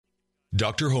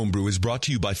Dr. Homebrew is brought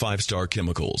to you by 5 Star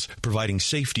Chemicals, providing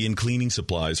safety and cleaning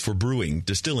supplies for brewing,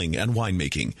 distilling, and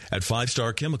winemaking at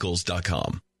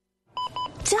 5starchemicals.com.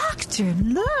 Doctor,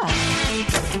 look.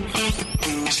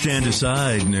 Stand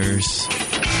aside, nurse.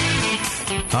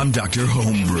 I'm Dr.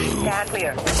 Homebrew. Stand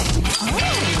clear.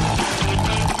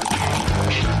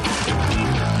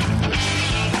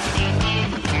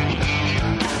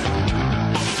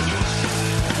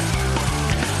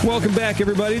 Welcome back,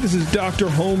 everybody. This is Dr.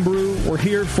 Homebrew. We're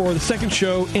here for the second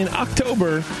show in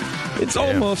October. It's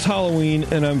almost Halloween,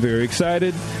 and I'm very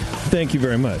excited. Thank you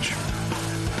very much.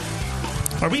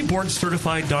 Are we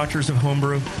board-certified doctors of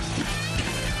Homebrew?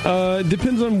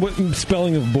 Depends on what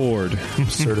spelling of board.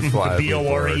 Certified.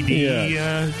 B-O-R-E-D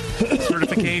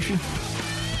certification?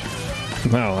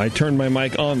 Wow, I turned my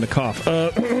mic on to cough.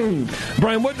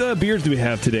 Brian, what beers do we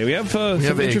have today? We have some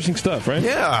interesting stuff, right?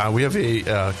 Yeah, we have a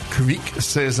Kvik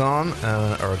Saison,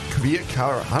 or Kvik,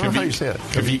 I don't know how you say it.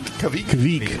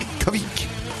 Kvik.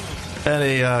 And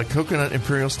a coconut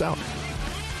imperial stout.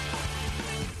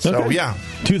 So, yeah.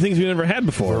 Two things we've never had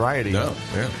before. Variety. No,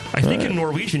 yeah. I think in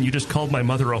Norwegian you just called my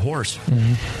mother a horse.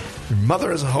 Mm-hmm. Your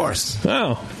mother is a horse.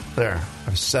 Oh. There,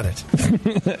 I've said it.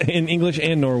 In English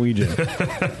and Norwegian.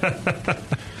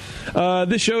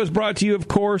 This show is brought to you, of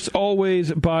course,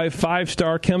 always by 5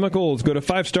 Star Chemicals. Go to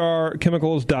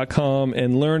 5starchemicals.com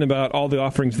and learn about all the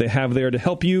offerings they have there to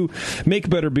help you make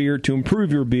better beer, to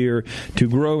improve your beer, to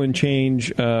grow and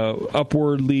change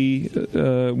upwardly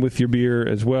with your beer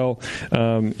as well.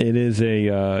 It is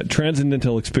a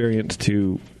transcendental experience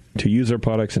to use our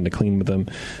products and to clean with them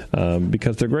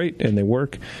because they're great and they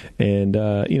work. And,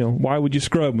 why would you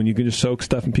scrub when you can just soak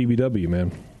stuff in PBW,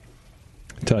 man?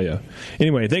 I tell you.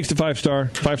 Anyway, thanks to 5 Star,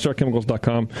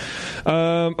 5starchemicals.com.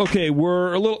 Okay,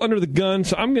 we're a little under the gun,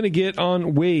 so I'm going to get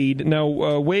on Wade. Now,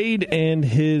 Wade and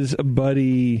his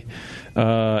buddy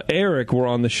Eric were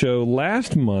on the show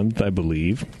last month, I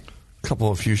believe.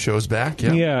 A few shows back,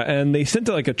 yeah. Yeah, and they sent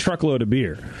a truckload of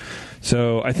beer.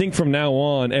 So I think from now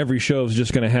on, every show is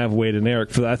just going to have Wade and Eric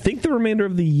for, I think, the remainder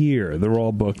of the year. They're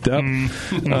all booked up.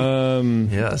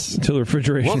 Yes. Until the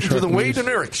refrigeration. Welcome to the Wade and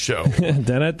Eric show. They could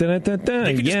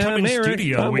just come in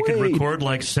studio and we could record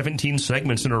like 17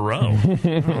 segments in a row.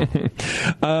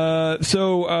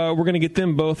 So we're going to get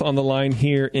them both on the line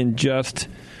here in just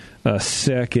a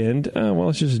second. Well,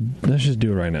 let's just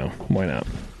do it right now. Why not?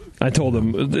 I told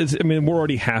them, we're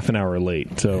already half an hour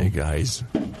late. So, hey, guys.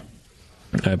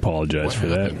 I apologize for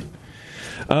that.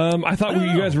 I thought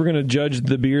you guys were going to judge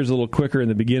the beers a little quicker in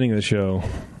the beginning of the show.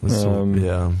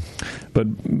 Yeah. But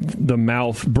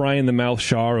Brian the Mouth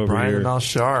Shar over here. Brian the Mouth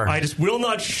Shar. I just will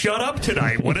not shut up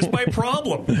tonight. What is my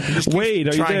problem? Wade,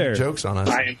 are you there? Jokes on us.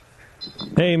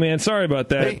 Hey, man, sorry about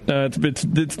that. Hey.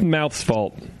 It's Mouth's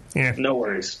fault. Yeah. No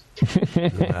worries.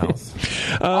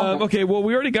 Okay, well,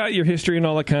 we already got your history and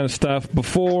all that kind of stuff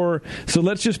before, so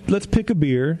let's pick a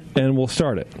beer and we'll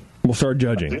start it. We'll start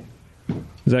judging.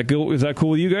 Is that cool? Is that cool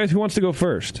with you guys? Who wants to go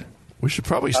first? We should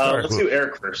probably start. Let's do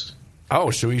Eric first. Oh,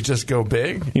 should we just go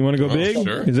big? You want to go big?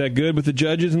 Sure. Is that good with the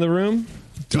judges in the room?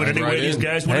 Do it any way these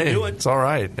guys want to do it. It's all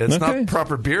right. It's not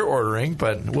proper beer ordering,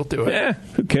 but we'll do it. Yeah,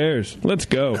 who cares? Let's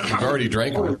go. We've already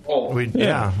drank one. We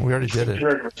already did it.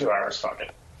 You're for 2 hours talking.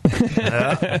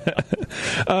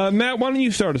 Matt, why don't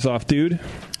you start us off, dude?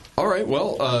 All right.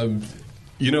 Well,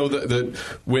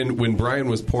 when Brian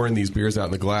was pouring these beers out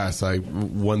in the glass,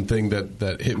 one thing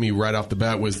that hit me right off the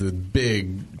bat was the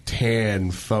big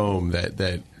tan foam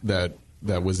that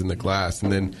was in the glass,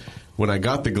 and then when I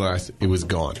got the glass, it was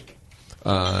gone.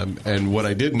 And what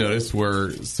I did notice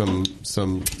were some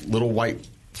little white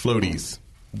floaties,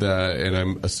 and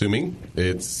I'm assuming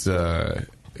it's see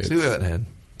that head.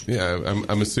 Yeah,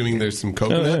 I'm assuming there's some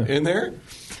coconut in there.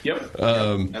 Yep,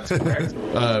 that's correct.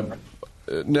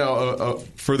 Now,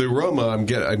 for the aroma,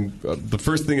 the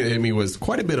first thing that hit me was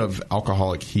quite a bit of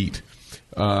alcoholic heat.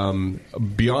 Beyond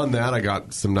that, I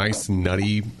got some nice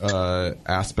nutty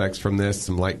aspects from this,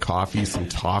 some light coffee, some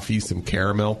toffee, some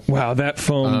caramel. Wow, that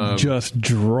foam just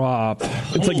dropped.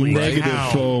 It's like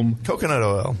negative foam. Coconut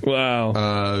oil. Wow.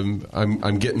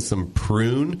 I'm getting some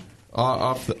prune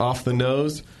off the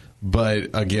nose, but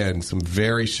again, some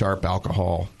very sharp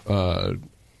alcohol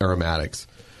aromatics.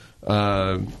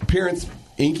 Appearance,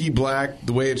 inky black,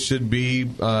 the way it should be.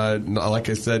 Like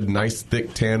I said, nice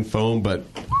thick tan foam, but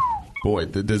boy,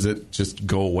 does it just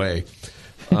go away.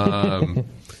 And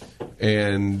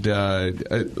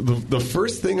the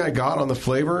first thing I got on the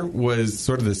flavor was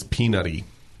sort of this peanutty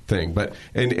thing, but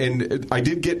and I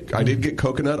did get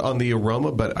coconut on the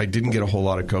aroma, but I didn't get a whole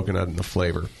lot of coconut in the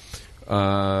flavor.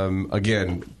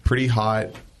 Again, pretty hot.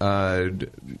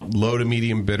 Low to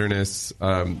medium bitterness.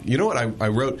 You know what I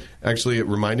wrote? Actually, it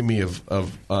reminded me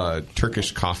of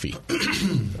Turkish coffee.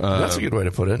 That's a good way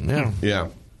to put it. Yeah. Yeah.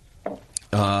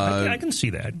 I can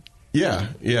see that. Yeah.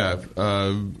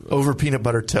 Over peanut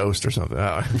butter toast or something.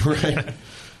 Right.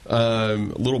 A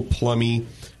little plummy.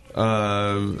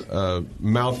 Mouthfeel,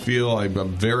 a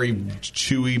very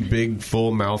chewy, big,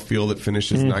 full mouthfeel that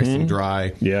finishes nice and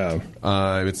dry. Yeah.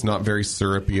 It's not very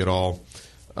syrupy at all.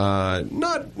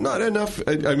 Not enough.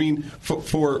 I mean,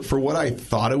 for what I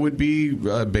thought it would be,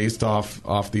 based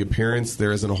off the appearance,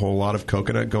 there isn't a whole lot of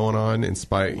coconut going on in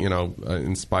spite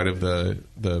of the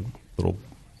little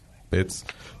bits.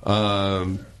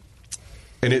 But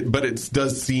it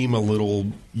does seem a little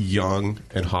young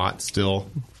and hot still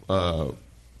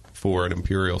for an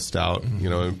imperial stout. An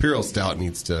imperial stout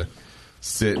needs to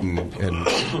sit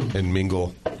and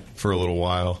mingle for a little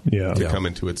while to come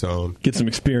into its own. Get some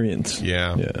experience.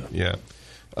 Yeah.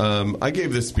 I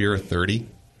gave this beer a 30.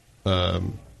 I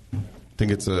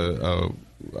think it's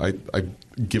I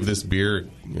give this beer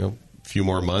a few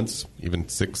more months, even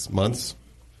 6 months,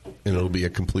 and it'll be a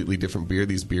completely different beer.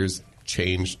 These beers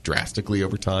change drastically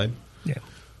over time. Yeah.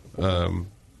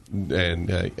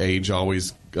 And age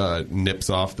always nips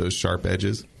off those sharp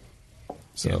edges.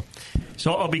 So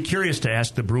I'll be curious to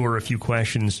ask the brewer a few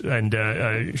questions. And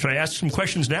should I ask some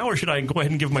questions now, or should I go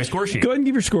ahead and give my score sheet? Go ahead and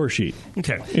give your score sheet.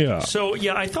 Okay. Yeah. So,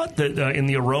 I thought that in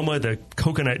the aroma, the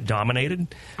coconut dominated.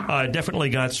 Definitely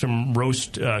got some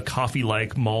roast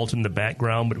coffee-like malt in the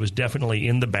background, but it was definitely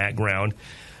in the background.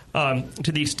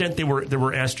 To the extent there were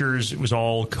esters, it was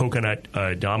all coconut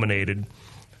dominated.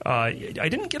 I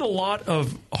didn't get a lot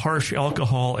of harsh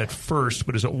alcohol at first,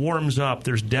 but as it warms up,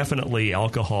 there's definitely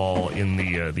alcohol in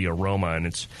the aroma, and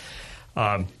it's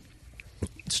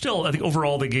still, I think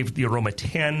overall they gave the aroma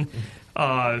 10.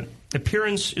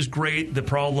 Appearance is great. The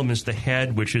problem is the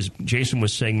head, which is, Jason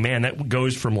was saying, man, that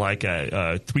goes from like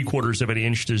a 3/4 of an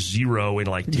inch to 0 in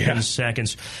like 10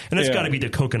 seconds. And that's got to be the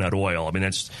coconut oil. I mean,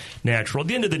 that's natural. At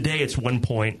the end of the day, it's 1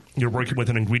 point. You're working with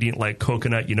an ingredient like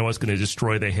coconut. You know it's going to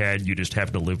destroy the head. You just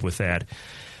have to live with that.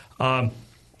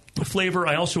 Flavor,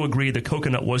 I also agree the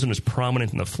coconut wasn't as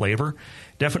prominent in the flavor.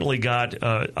 Definitely got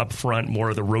up front more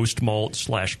of the roast malt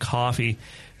 / coffee,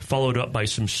 followed up by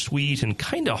some sweet and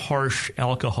kind of harsh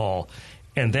alcohol,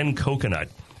 and then coconut.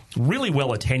 Really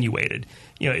well attenuated.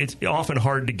 It's often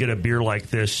hard to get a beer like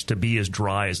this to be as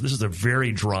dry as this is. A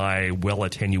very dry, well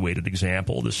attenuated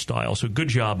example of this style. So good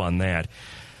job on that.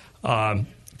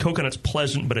 Coconut's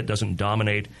pleasant, but it doesn't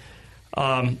dominate.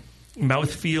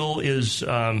 Mouthfeel is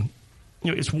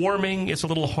it's warming. It's a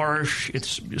little harsh.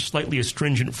 It's slightly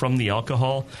astringent from the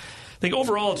alcohol. I think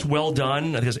overall it's well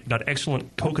done. I think it's got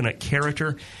excellent coconut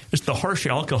character. Just the harsh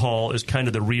alcohol is kind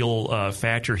of the real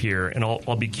factor here, and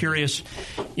I'll be curious,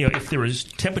 if there is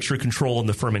temperature control in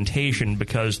the fermentation,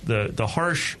 because the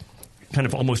harsh kind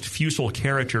of almost fusel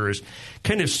character is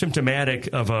kind of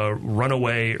symptomatic of a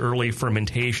runaway early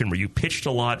fermentation where you pitched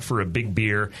a lot for a big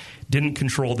beer, didn't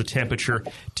control the temperature.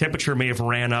 Temperature may have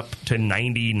ran up to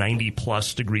 90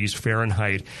 plus degrees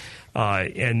Fahrenheit.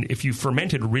 And if you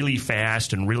fermented really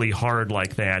fast and really hard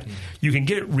like that, you can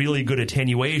get really good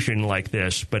attenuation like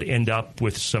this, but end up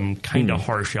with some kind of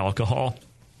harsh alcohol.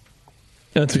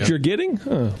 That's what you're getting?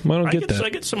 I don't get that. I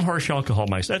get some harsh alcohol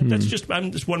myself. That's just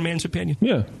one man's opinion.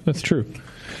 Yeah, that's true.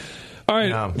 All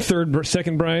right,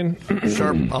 second, Brian.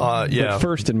 Sharp, But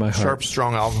first in my heart. Sharp,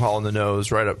 strong alcohol in the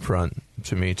nose, right up front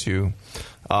to me too.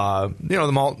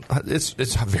 The malt, it's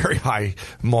a very high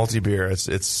malty beer.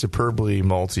 It's superbly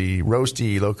malty,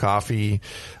 roasty, low coffee,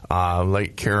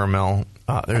 light caramel.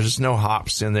 There's just no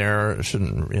hops in there.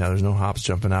 There's no hops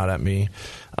jumping out at me.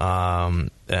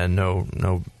 And no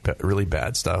really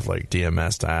bad stuff like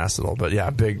DMS, diacetyl. But yeah,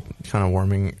 big kind of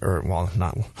warming,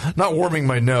 not warming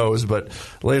my nose, but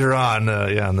later on,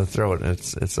 in the throat,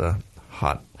 it's a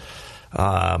hot.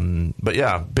 But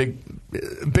yeah,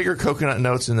 bigger coconut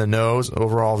notes in the nose.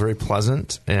 Overall, very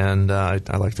pleasant, and I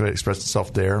like the way it expressed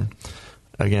itself there.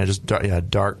 Again, just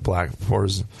dark black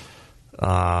pores.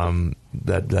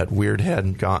 That weird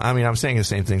head gone. I mean, I'm saying the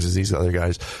same things as these other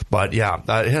guys, but yeah,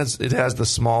 it has the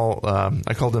small.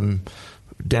 I call them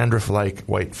dandruff-like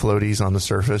white floaties on the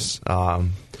surface,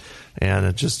 and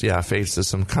it just fades to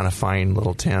some kind of fine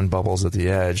little tan bubbles at the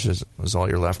edge. Is all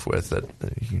you're left with. That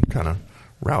you can kind of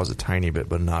rouse a tiny bit,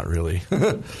 but not really.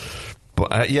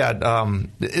 But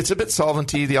it's a bit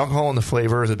solventy. The alcohol and the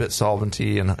flavor is a bit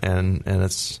solventy, and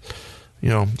it's.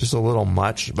 Just a little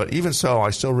much. But even so, I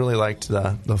still really liked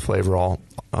the flavor.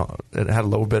 It had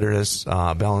low bitterness,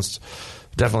 balanced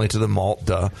definitely to the malt.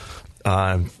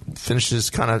 Finishes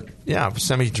kind of,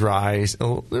 semi-dry. There's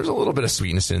a little bit of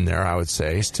sweetness in there, I would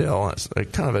say, still. It's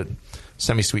like kind of a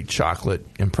semi-sweet chocolate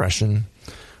impression.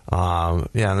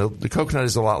 The coconut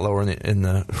is a lot lower in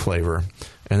the flavor.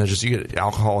 And you get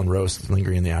alcohol and roast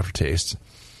lingering in the aftertaste.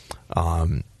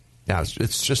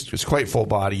 It's quite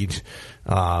full-bodied.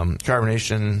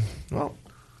 Carbonation, well,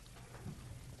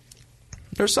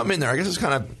 there's something in there. I guess it's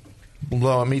kind of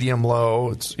low, medium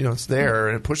low. It's there,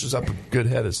 and it pushes up a good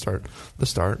head at the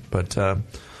start. But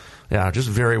just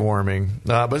very warming.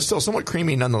 But it's still somewhat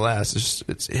creamy nonetheless.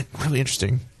 It's really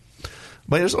interesting.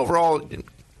 But just overall,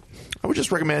 I would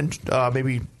just recommend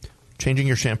maybe changing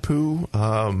your shampoo.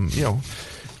 I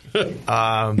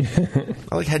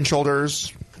like Head and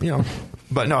Shoulders.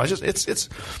 But no, it's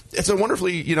a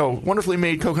wonderfully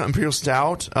made coconut imperial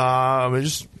stout.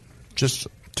 It's just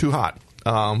too hot.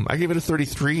 I gave it a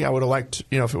 33. I would have liked,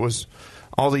 if it was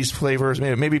all these flavors,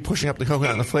 maybe pushing up the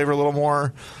coconut and the flavor a little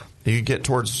more. You could get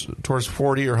towards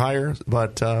 40 or higher.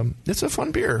 But it's a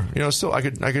fun beer. Still I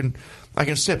can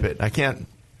sip it. I can't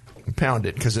pound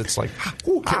it because it's like.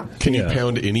 Can you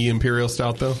pound any imperial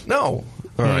stout though? No.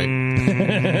 All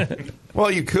right. Well,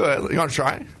 you could. You want to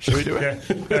try? Should we do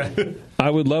it? I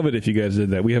would love it if you guys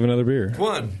did that. We have another beer.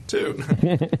 1, 2.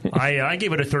 I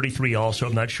gave it a 33 also.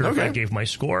 I'm not sure if I gave my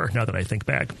score now that I think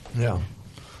back. Yeah.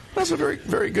 That's a very,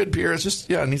 very good beer. It's just,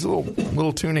 it needs a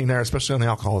little tuning there, especially on the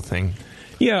alcohol thing.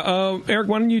 Yeah, Eric,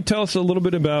 why don't you tell us a little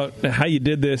bit about how you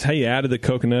did this, how you added the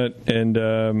coconut, and,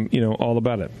 all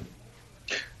about it.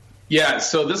 Yeah,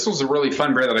 so this was a really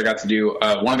fun beer that I got to do.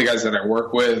 One of the guys that I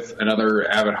work with, another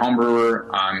avid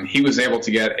homebrewer, he was able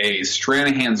to get a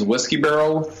Stranahan's whiskey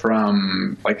barrel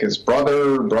from like his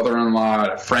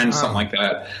brother-in-law, friend, something like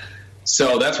that.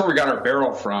 So that's where we got our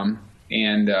barrel from.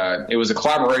 And it was a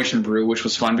collaboration brew, which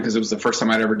was fun because it was the first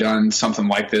time I'd ever done something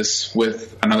like this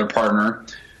with another partner.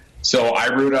 So I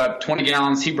brewed up 20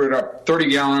 gallons, he brewed up 30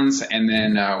 gallons, and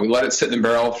then we let it sit in the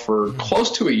barrel for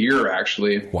close to a year,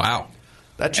 actually. Wow.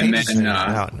 That changes things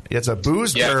out. It's a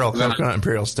booze barrel coconut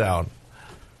imperial stout.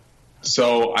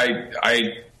 So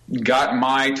I got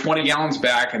my 20 gallons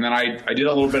back, and then I did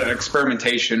a little bit of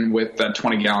experimentation with that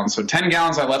 20 gallons. So 10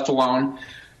 gallons I left alone.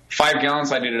 5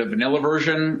 gallons I did a vanilla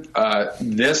version.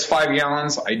 This 5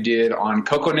 gallons I did on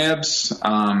cocoa nibs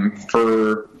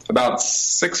for about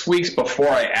 6 weeks before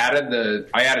I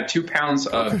added 2 pounds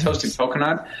of toasted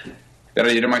coconut that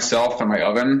I did it myself in my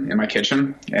oven in my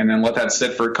kitchen, and then let that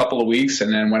sit for a couple of weeks,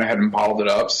 and then went ahead and bottled it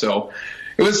up. So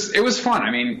it was fun.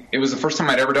 I mean, it was the first time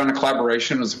I'd ever done a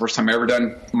collaboration. It was the first time I ever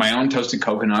done my own toasted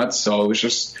coconut. So it was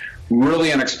just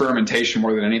really an experimentation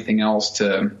more than anything else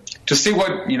to see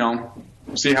what,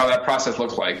 see how that process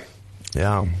looked like.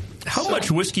 Yeah. How much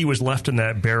whiskey was left in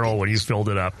that barrel when you filled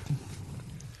it up?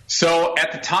 So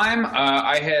at the time,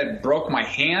 I had broke my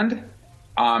hand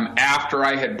after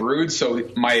I had brewed. So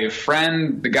my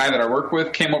friend, the guy that I work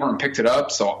with, came over and picked it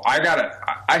up. So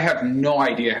I have no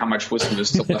idea how much whiskey was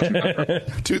still left in that barrel.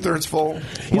 2/3 full.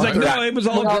 He's like, no, it was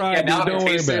all dry. Yeah, now don't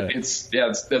worry taste about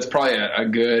it. That's probably a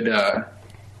good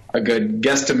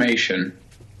guesstimation.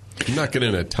 I'm not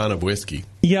getting a ton of whiskey.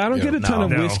 Yeah, I don't get a ton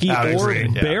of whiskey or agree.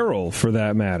 barrel for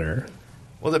that matter.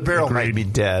 Well, the barrel might be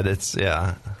dead. It's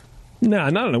No,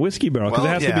 not in a whiskey barrel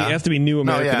because it has to be new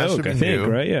American oak. I think,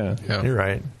 right? Yeah, you're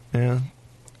right. Yeah.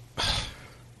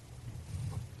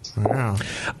 Wow.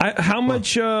 How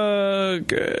much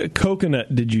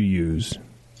coconut did you use?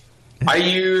 I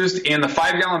used, in the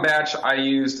 5-gallon batch, I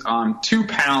used 2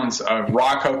 pounds of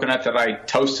raw coconut that I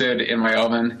toasted in my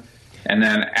oven and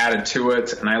then added to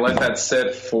it, and I let that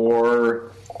sit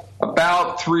for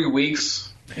about 3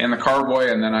 weeks in the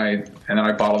carboy, and then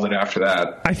I bottled it after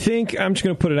that. I think I'm just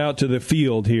going to put it out to the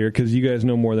field here because you guys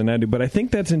know more than I do, but I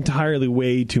think that's entirely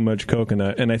way too much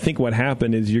coconut, and I think what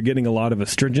happened is you're getting a lot of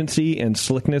astringency and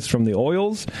slickness from the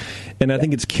oils, and I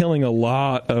think it's killing a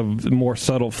lot of more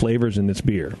subtle flavors in this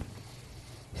beer.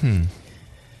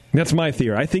 That's my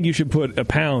theory. I think you should put a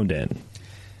pound in.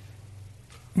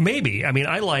 Maybe. I mean,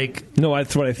 I like... No,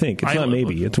 that's what I think. It's not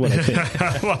maybe. It's what I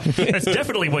think. Well, that's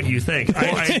definitely what you think. But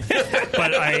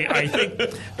I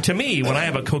think, to me, when I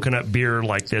have a coconut beer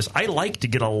like this, I like to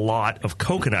get a lot of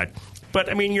coconut. But,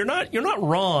 I mean, you're not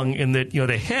wrong in that,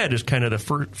 the head is kind of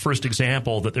the first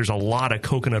example that there's a lot of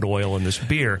coconut oil in this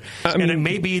beer. And it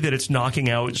may be that it's knocking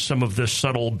out some of the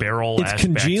subtle barrel aspects. It's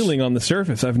congealing on the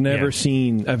surface. I've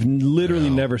literally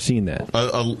never seen that.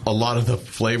 A lot of the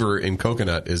flavor in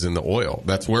coconut is in the oil.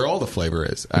 That's where all the flavor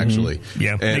is, actually. Mm-hmm.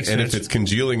 Yeah, and if it's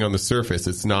congealing on the surface,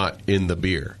 it's not in the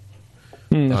beer.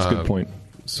 That's a good point.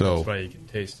 So That's why you can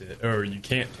taste it, or you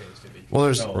can't taste it. Well,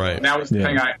 there's right. And that was the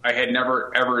thing I had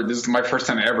never ever. This is my first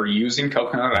time ever using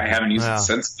coconut. I haven't used it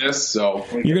since this. So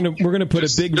we're gonna put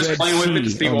a big red playing with it to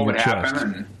C see on what your would happen, chest.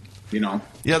 and you know.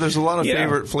 Yeah, there's a lot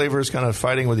of flavors kind of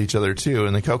fighting with each other too.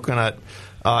 And the coconut,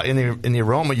 in the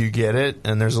aroma you get it,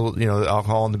 and there's the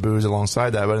alcohol and the booze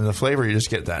alongside that. But in the flavor you just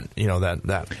get that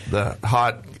the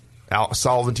hot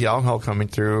solventy alcohol coming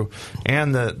through,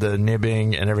 and the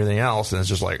nibbing and everything else, and it's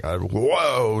just like a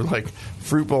whoa, like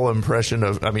fruit bowl impression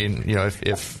of. I mean,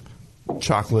 if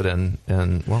chocolate and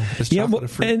well, it's chocolate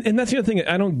and fruit. And that's the other thing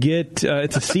I don't get.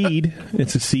 It's a seed.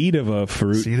 It's a seed of a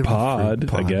fruit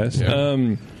pod, I guess.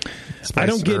 Yeah. I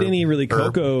don't get any really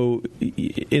cocoa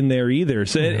in there either.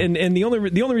 So, and the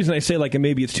only reason I say like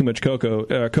maybe it's too much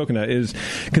coconut is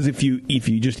because if you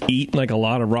just eat like a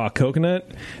lot of raw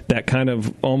coconut, that kind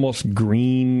of almost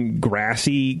green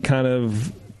grassy kind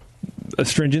of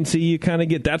astringency you kind of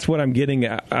get. That's what I'm getting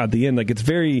at the end. Like it's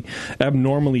very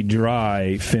abnormally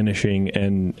dry finishing,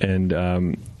 and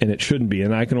it shouldn't be.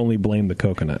 And I can only blame the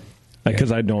coconut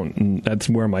because I don't. That's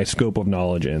where my scope of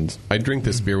knowledge ends. I drink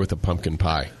this beer with a pumpkin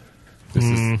pie. This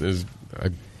is I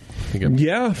think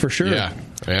yeah, for sure. Yeah,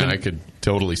 I could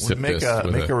totally sip this.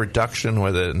 Make a reduction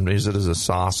with it and use it as a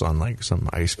sauce on like some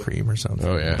ice cream or something.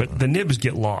 Oh yeah, but the nibs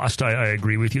get lost. I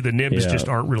agree with you. The nibs just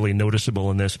aren't really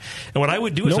noticeable in this. And what I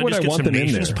would do is I'd just get some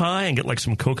Nation's pie and get like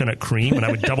some coconut cream, and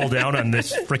I would double down on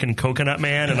this freaking coconut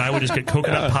man, and I would just get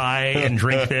coconut pie and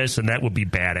drink this, and that would be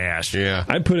badass. Yeah,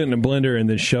 I'd put it in a blender and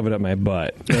then shove it up my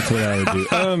butt. That's what I would do.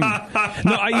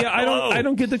 I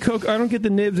don't get the coke. I don't get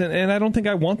the nibs, and I don't think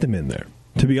I want them in there.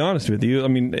 To be honest with you, I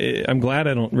mean, I'm glad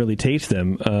I don't really taste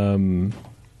them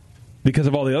because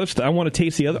of all the other stuff. I want to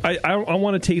taste the other. I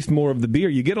want to taste more of the beer.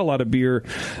 You get a lot of beer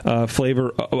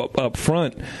flavor up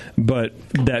front, but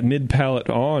that mid palate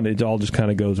on, it all just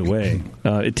kind of goes away.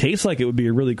 It tastes like it would be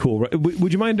a really cool.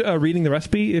 Would you mind reading the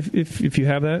recipe if you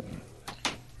have that?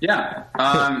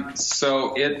 Yeah.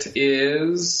 So it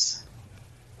is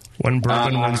one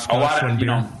bourbon, one Scotch, one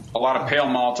beer. A lot of pale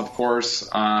malt, of course.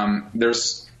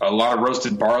 There's a lot of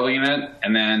roasted barley in it,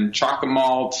 and then chocolate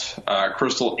malt,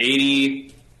 Crystal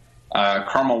 80,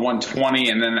 caramel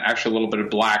 120, and then actually a little bit of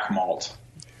black malt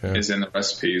is in the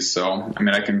recipes. So, I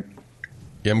mean, I can...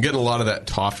 Yeah, I'm getting a lot of that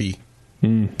toffee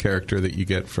character that you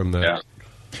get from the...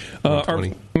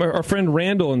 Our friend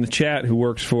Randall in the chat, who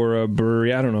works for a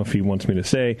brewery, I don't know if he wants me to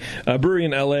say, a brewery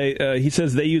in L.A., he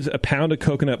says they use a pound of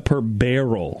coconut per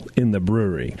barrel in the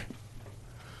brewery.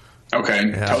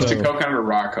 Okay, toasted coconut or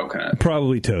raw coconut?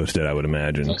 Probably toasted, I would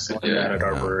imagine. At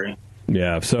our brewery.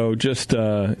 Yeah, so just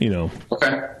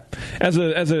okay, as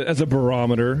a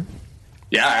barometer.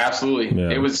 Yeah, absolutely.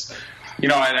 Yeah. It was,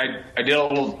 I did a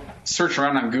little search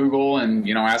around on Google and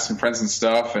asked some friends and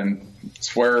stuff, and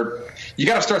it's where you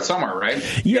got to start somewhere, right?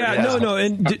 Yeah, no,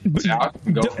 and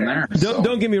go from there.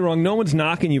 Don't get me wrong. No one's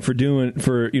knocking you for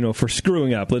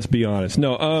screwing up. Let's be honest.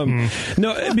 No,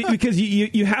 no, because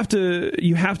you have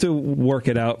to work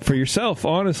it out for yourself.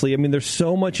 Honestly, I mean, there's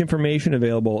so much information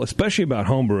available, especially about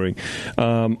homebrewing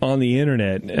on the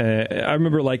internet. I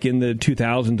remember, like in the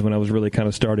 2000s when I was really kind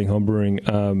of starting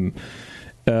homebrewing.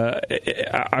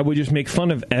 I would just make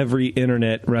fun of every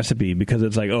internet recipe because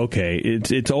it's like, okay,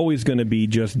 it's always going to be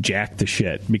just jack the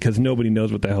shit because nobody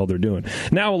knows what the hell they're doing.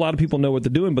 Now a lot of people know what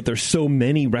they're doing, but there's so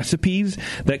many recipes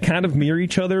that kind of mirror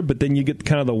each other, but then you get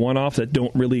kind of the one-offs that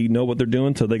don't really know what they're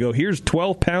doing, so they go, here's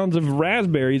 12 pounds of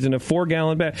raspberries in a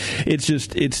 4-gallon bag. It's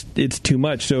just, it's too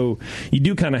much. So you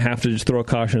do kind of have to just throw a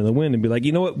caution to the wind and be like,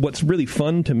 you know what's really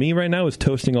fun to me right now is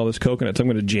toasting all this coconut, so I'm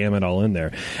going to jam it all in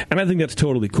there. And I think that's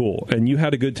totally cool. And you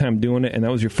had a good time doing it, and that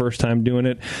was your first time doing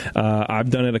it. I've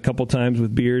done it a couple times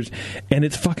with beers, and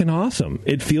it's fucking awesome.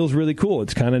 It feels really cool.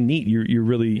 It's kind of neat. You're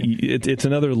really it's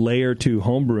another layer to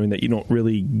homebrewing that you don't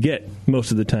really get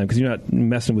most of the time because you're not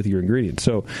messing with your ingredients.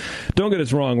 So don't get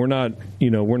us wrong. We're not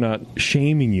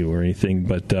shaming you or anything,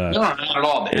 but no, not at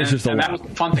all. It's just that was the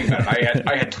fun thing about it.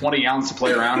 I had 20 ounces to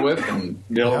play around with and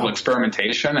did a little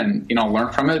experimentation and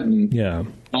learn from it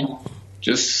and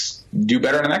just do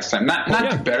better the next time. Not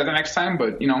do better the next time,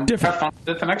 but have fun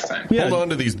with it the next time. Hold on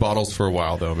to these bottles for a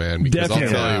while, though, man, because I'll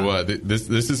tell you what, this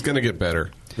is going to get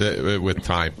better with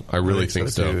time. I really think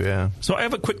so. Too, yeah. So I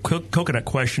have a quick coconut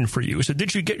question for you. So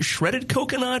did you get shredded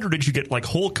coconut, or did you get like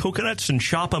whole coconuts and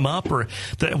chop them up, or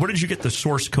where did you get the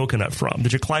source coconut from?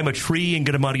 Did you climb a tree and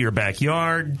get them out of your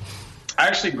backyard? I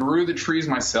actually grew the trees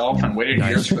myself and waited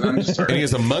years for them to start. And he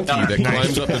has a monkey that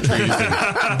climbs up the trees.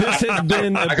 This has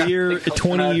been a beer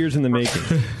 20 years in the making.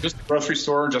 Just the grocery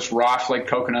store, just raw flake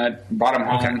coconut, brought them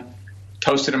home,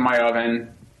 toasted in my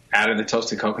oven, added the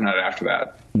toasted coconut after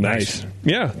that. Nice.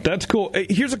 Yeah, that's cool. Hey,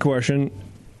 here's a question.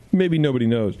 maybe nobody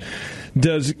knows.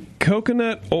 Does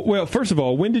coconut... well, first of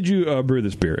all, when did you brew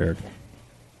this beer, Eric?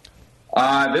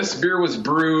 This beer was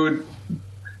brewed...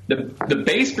 The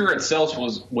base beer itself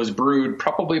was brewed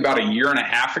probably about a year and a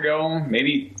half ago,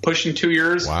 maybe pushing 2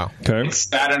 years. Wow. Okay. It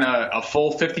sat in a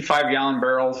full 55-gallon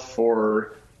barrel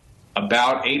for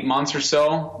about 8 months or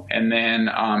so, and then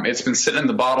it's been sitting in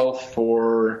the bottle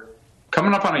for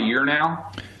coming up on a year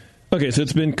now. Okay, so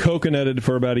it's been coconutted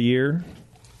for about a year?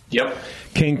 Yep.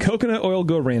 Can coconut oil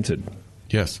go rancid?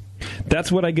 Yes.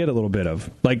 That's what I get a little bit of.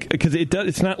 Like, because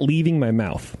it's not leaving my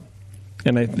mouth.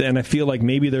 And I feel like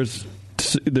maybe there's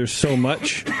so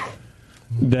much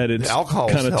that it's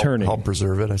kind of turning. Help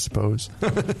preserve it, I suppose.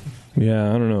 Yeah,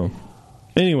 I don't know.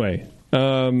 Anyway,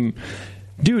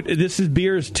 dude,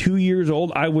 beer is 2 years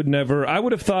old. I would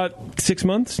have thought 6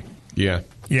 months. Yeah.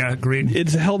 Yeah, agreed.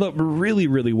 It's held up really,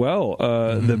 really well,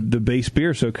 the base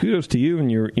beer. So kudos to you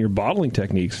and your bottling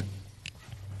techniques.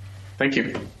 Thank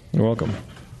you. You're welcome.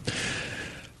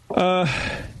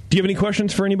 Do you have any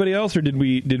questions for anybody else, or did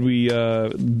we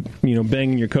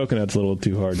bang your coconuts a little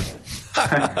too hard?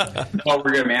 No,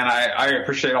 we're good, man. I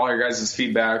appreciate all your guys'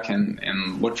 feedback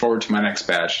and look forward to my next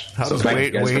batch. How does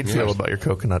Wade feel about your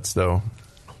coconuts, though?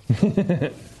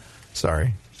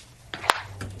 Sorry.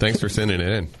 Thanks for sending it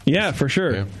in. Yeah, for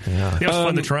sure. Yeah, it was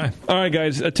fun to try. All right,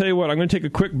 guys. I tell you what, I'm going to take a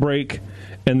quick break,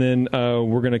 and then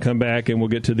we're going to come back and we'll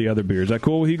get to the other beer. Is that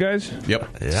cool with you guys?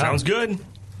 Yep. Yeah. Sounds good. All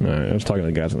right, I was talking to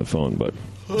the guys on the phone, but...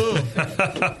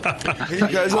 Hey, you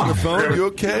guys on the phone? You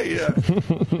okay?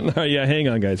 Yeah. Yeah, hang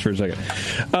on, guys, for a second.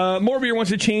 More Beer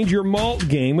wants to change your malt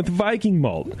game with Viking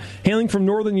Malt. Hailing from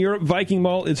Northern Europe, Viking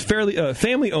Malt is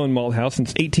family-owned malt house since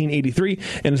 1883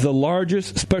 and is the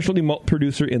largest specialty malt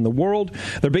producer in the world.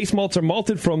 Their base malts are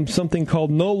malted from something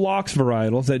called no-LOX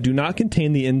varietals that do not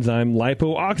contain the enzyme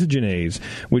lipooxygenase,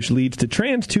 which leads to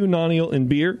trans-2-nonenal in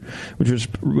beer,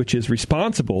 which is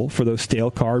responsible for those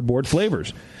stale cardboard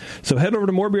flavors. So head over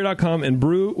to morebeer.com and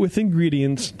brew with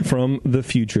ingredients from the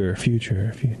future.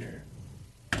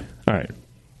 All right.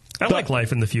 I like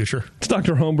life in the future. It's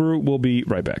Dr. Homebrew. We'll be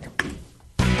right back.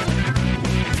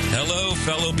 Hello,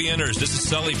 fellow BNers. This is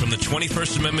Sully from the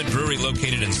 21st Amendment Brewery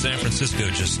located in San Francisco,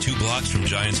 just 2 blocks from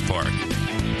Giants Park.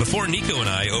 Before Nico and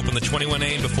I opened the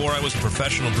 21A and before I was a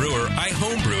professional brewer, I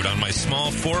homebrewed on my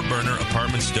small 4-burner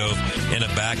apartment stove in a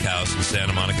back house in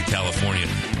Santa Monica, California,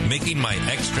 making my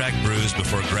extract brews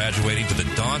before graduating to the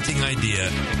daunting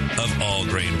idea of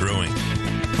all-grain brewing.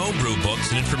 Homebrew books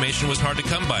and information was hard to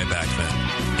come by back then.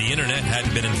 The internet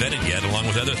hadn't been invented yet, along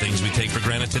with other things we take for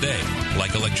granted today,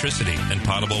 like electricity and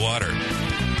potable water.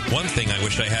 One thing I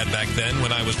wish I had back then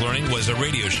when I was learning was a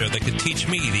radio show that could teach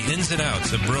me the ins and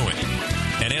outs of brewing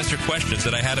and answer questions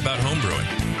that I had about homebrewing,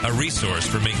 a resource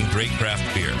for making great craft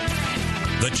beer.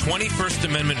 The 21st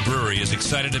Amendment Brewery is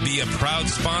excited to be a proud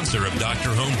sponsor of Dr.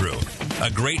 Homebrew, a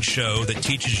great show that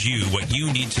teaches you what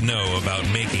you need to know about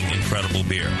making incredible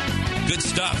beer. Good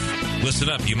stuff. Listen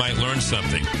up, you might learn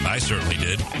something. I certainly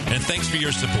did. And thanks for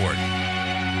your support.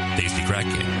 Tasty Crack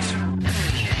Games.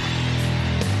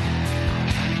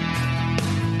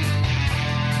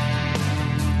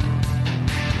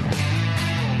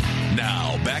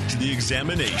 Now, back to the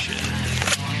examination.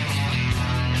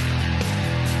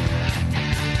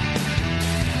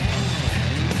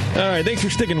 All right, thanks for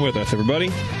sticking with us, everybody.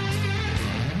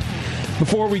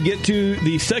 Before we get to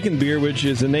the second beer, which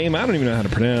is a name I don't even know how to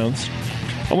pronounce,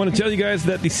 I want to tell you guys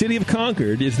that the city of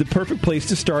Concord is the perfect place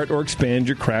to start or expand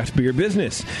your craft beer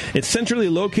business. It's centrally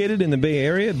located in the Bay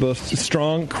Area. It boasts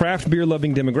strong craft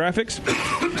beer-loving demographics.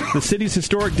 The city's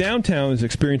historic downtown is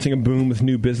experiencing a boom with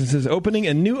new businesses opening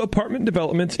and new apartment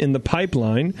developments in the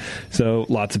pipeline. So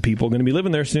lots of people are going to be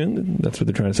living there soon. That's what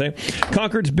they're trying to say.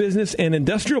 Concord's business and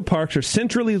industrial parks are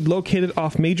centrally located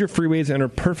off major freeways and are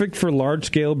perfect for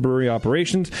large-scale brewery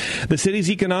operations. The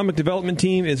city's economic development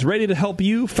team is ready to help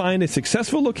you find a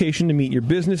successful location to meet your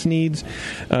business needs.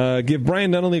 Give Brian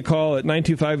Donnelly a call at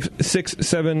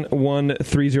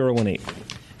 925-671-3018.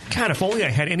 God, if only I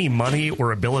had any money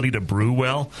or ability to brew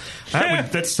well.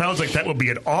 That sounds like that would be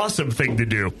an awesome thing to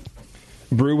do.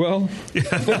 Brew well?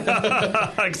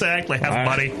 Exactly. Have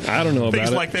money. I don't know about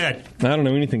Things it. like that. I don't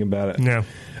know anything about it. No.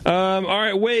 All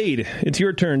right, Wade, it's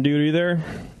your turn, dude. Are you there?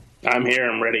 I'm here.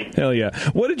 I'm ready. Hell yeah.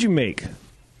 What did you make?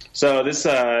 So this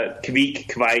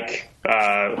Kvike,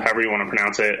 however you want to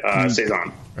pronounce it,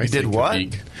 Saison. You did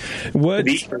what? What?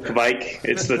 Kvik or Kvike.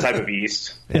 It's the type of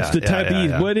yeast. It's the type of yeast.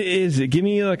 Yeah. What is it? Give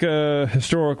me like a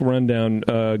historic rundown.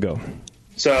 Go.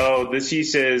 So this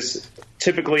yeast is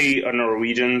typically a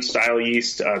Norwegian-style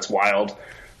yeast. It's wild.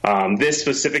 This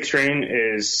specific strain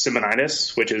is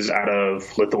Simonitis, which is out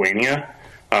of Lithuania.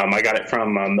 I got it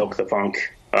from Milk the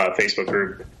Funk Facebook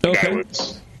group. The guy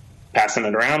was passing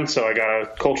it around, so I got a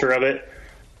culture of it.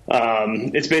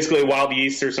 It's basically wild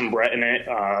yeast. There's some Brett in it.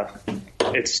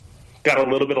 It's got a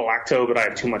little bit of lacto, but I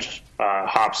have too much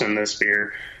hops in this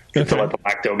beer to let the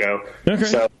lacto go. Okay.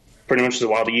 So pretty much the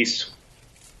wild yeast.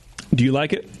 Do you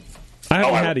like it? I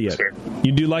haven't had it yet.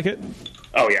 You do like it?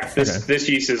 Oh, yeah. This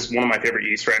yeast is one of my favorite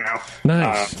yeasts right now.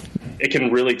 Nice. It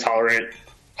can really tolerate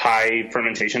high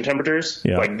fermentation temperatures.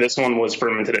 Yeah. Like this one was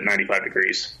fermented at 95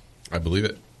 degrees. I believe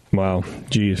it. Wow.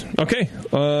 Jeez. Okay.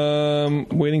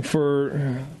 Waiting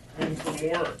for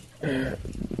more.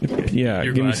 Yeah.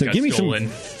 Give me some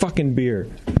fucking beer.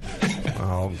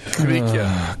 Oh,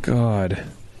 God.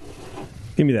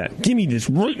 Give me that. Give me this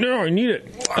right now. I need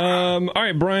it. All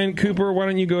right, Brian Cooper, why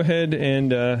don't you go ahead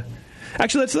and...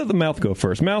 actually, let's let the Mouth go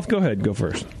first. Mouth, go ahead. Go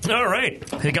first. All right.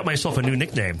 I got myself a new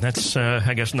nickname. That's,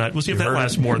 I guess, not... We'll see if that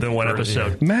lasts more than one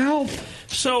episode.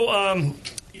 Mouth. So,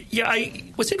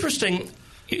 what's interesting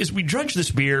is we judged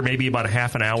this beer maybe about a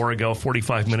half an hour ago,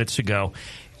 45 minutes ago,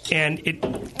 and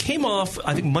it came off,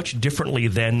 I think, much differently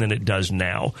then than it does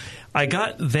now. I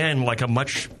got then like a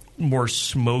much more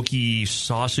smoky,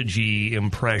 sausagey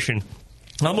impression,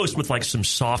 almost with like some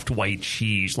soft white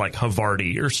cheese, like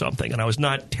Havarti or something, and I was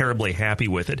not terribly happy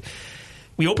with it.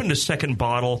 We opened a second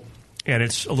bottle, and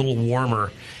it's a little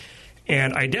warmer,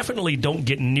 and I definitely don't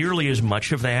get nearly as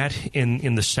much of that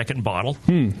in the second bottle.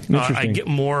 I get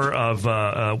more of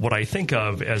what I think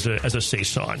of as a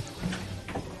Saison.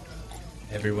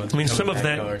 Everyone's some of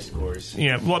that. Our scores.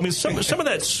 Yeah, well, I mean, some of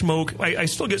that smoke. I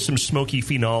still get some smoky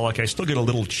phenolic. I still get a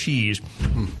little cheese,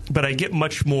 but I get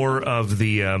much more of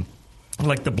the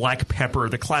like the black pepper,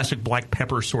 the classic black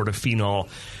pepper sort of phenol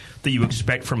that you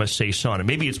expect from a Saison. And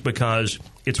maybe it's because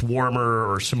it's warmer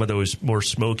or some of those more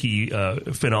smoky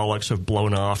phenolics have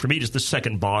blown off. Or maybe just the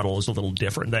second bottle is a little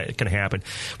different. That can happen.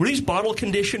 Were these bottle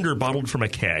conditioned or bottled from a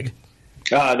keg?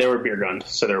 They were beer gunned,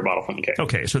 so they were bottled from the keg.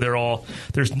 Okay, so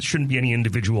there shouldn't be any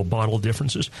individual bottle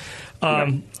differences.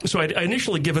 So I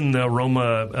initially given the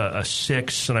aroma a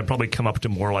 6, and I'd probably come up to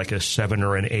more like a 7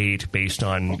 or an 8 based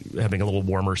on having a little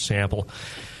warmer sample.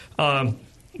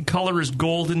 Color is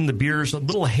golden. The beer's a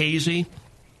little hazy.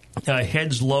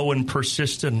 Head's low and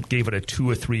persistent. Gave it a 2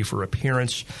 or 3 for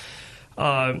appearance.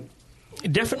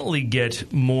 Definitely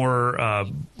get more,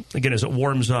 again, as it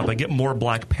warms up, I get more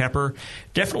black pepper.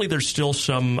 Definitely there's still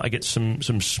I get some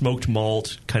smoked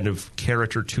malt kind of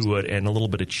character to it and a little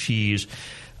bit of cheese,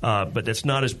 but that's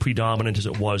not as predominant as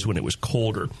it was when it was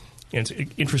colder. And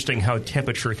it's interesting how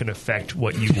temperature can affect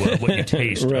what you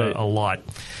taste right. A lot.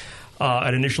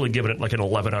 I'd initially given it like an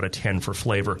 11 out of 10 for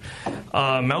flavor.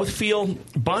 Mouthfeel,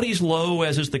 body's low,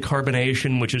 as is the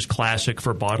carbonation, which is classic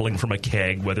for bottling from a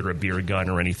keg, whether a beer gun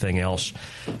or anything else.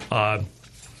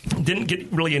 Didn't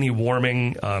get really any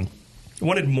warming.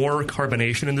 Wanted more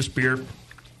carbonation in this beer.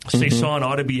 Saison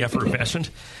ought to be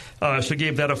effervescent. So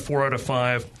gave that a 4 out of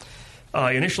 5.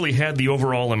 Initially had the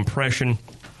overall impression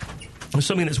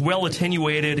something that's well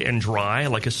attenuated and dry,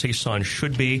 like a Saison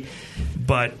should be,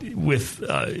 but with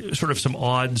sort of some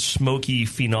odd smoky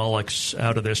phenolics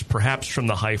out of this, perhaps from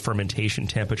the high fermentation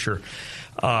temperature.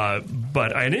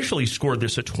 But I initially scored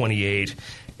this at 28,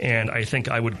 and I think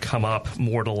I would come up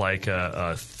more to like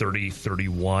a 30,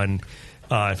 31.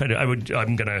 In fact,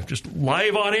 I'm going to just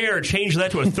live on air change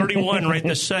that to a 31 right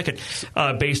this second,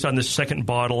 based on this second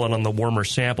bottle and on the warmer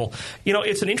sample. You know,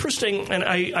 it's an interesting, and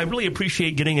I really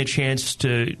appreciate getting a chance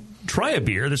to try a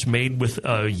beer that's made with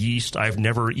a yeast I've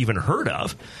never even heard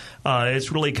of.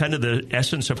 It's really kind of the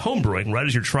essence of homebrewing, right?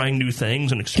 As you're trying new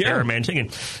things and experimenting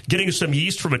and getting some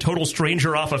yeast from a total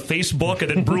stranger off of Facebook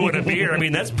and then brewing a beer. I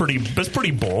mean, that's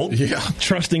pretty bold. Yeah.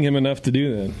 Trusting him enough to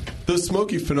do that. Those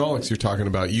smoky phenolics you're talking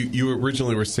about, you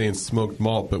originally were saying smoked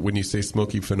malt, but when you say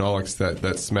smoky phenolics,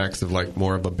 that smacks of like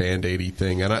more of a Band-Aidy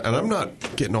thing. And I'm not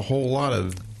getting a whole lot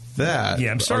of that.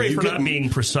 Yeah, I'm sorry for not being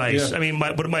precise. Yeah. I mean,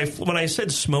 when I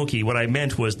said smoky, what I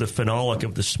meant was the phenolic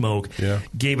of the smoke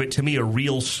gave it to me a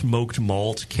real smoked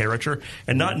malt character,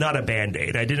 and not a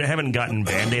Band-Aid. I haven't gotten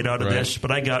Band-Aid out of this,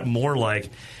 but I got more like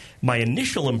my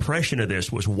initial impression of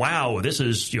this was, wow, this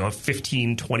is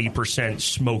 15-20%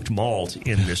 smoked malt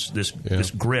in this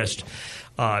grist.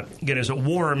 Again, as it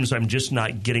warms, I'm just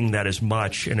not getting that as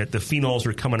much, and the phenols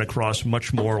are coming across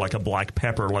much more like a black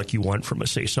pepper, like you want from a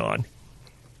Saison.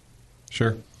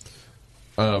 Sure.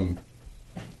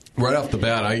 Right off the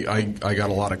bat, I got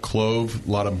a lot of clove,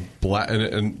 a lot of black,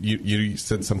 and you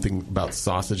said something about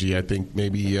sausagey. I think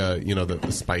maybe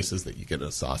the spices that you get in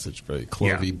a sausage, very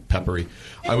clovey, peppery.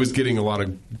 I was getting a lot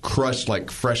of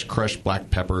fresh crushed black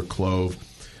pepper, clove.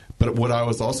 But what I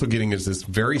was also getting is this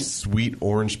very sweet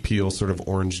orange peel, sort of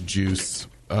orange juice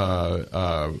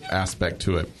aspect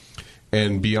to it.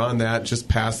 And beyond that, just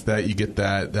past that, you get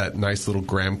that nice little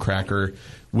graham cracker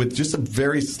with just a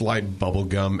very slight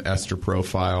bubblegum ester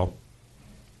profile.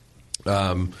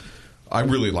 I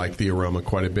really like the aroma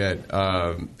quite a bit.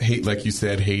 Like you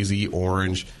said, hazy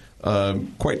orange,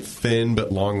 quite thin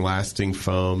but long-lasting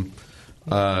foam.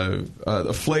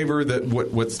 The flavor that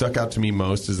what stuck out to me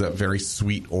most is that very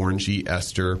sweet orangey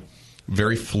ester,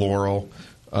 very floral.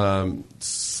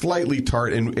 Slightly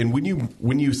tart, and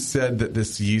when you said that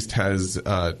this yeast has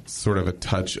sort of a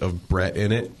touch of Brett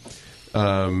in it,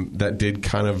 that did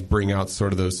kind of bring out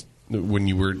sort of those when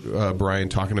you were Brian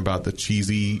talking about the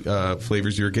cheesy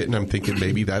flavors you were getting. I'm thinking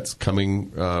maybe that's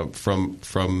coming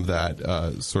from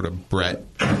that sort of Brett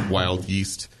wild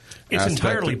yeast. It's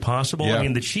entirely possible. Yeah. I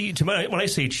mean, the cheese. When I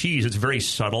say cheese, it's very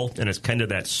subtle, and it's kind of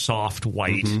that soft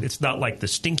white. Mm-hmm. It's not like the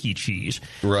stinky cheese.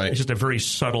 Right. It's just a very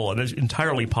subtle, and it's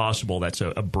entirely possible that's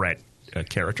a Brett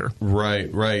character.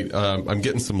 Right. I'm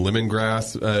getting some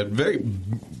lemongrass.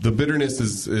 The bitterness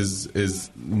is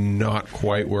not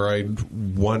quite where I'd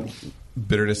want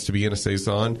bitterness to be in a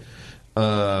saison.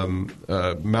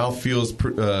 Mouth feels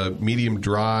medium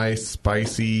dry,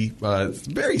 spicy,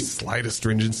 very slight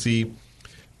astringency.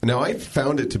 Now, I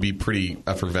found it to be pretty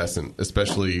effervescent,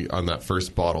 especially on that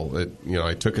first bottle.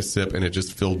 I took a sip and it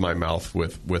just filled my mouth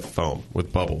with foam,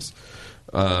 with bubbles.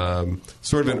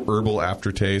 Sort of an herbal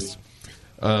aftertaste.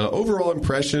 Overall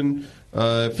impression,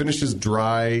 finishes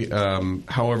dry.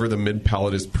 However, the mid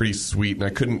palate is pretty sweet, and I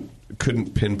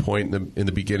couldn't pinpoint in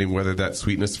the beginning whether that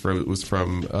sweetness was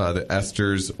from the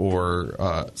esters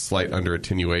or slight under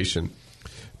attenuation.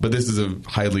 But this is a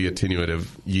highly attenuative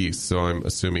yeast, so I'm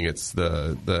assuming it's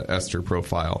the ester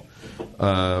profile.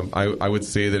 I would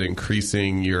say that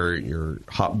increasing your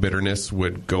hop bitterness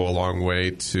would go a long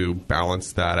way to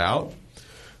balance that out.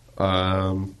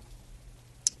 I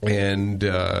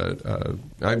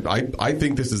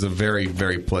think this is a very,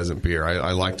 very pleasant beer.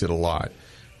 I liked it a lot.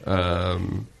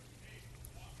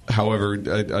 However,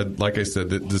 like I said,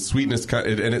 the sweetness,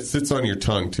 and it sits on your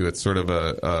tongue, too. It's sort of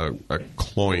a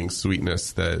cloying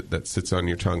sweetness that sits on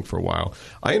your tongue for a while.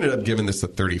 I ended up giving this a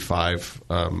 35.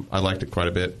 I liked it quite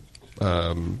a bit.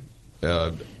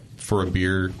 For a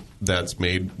beer that's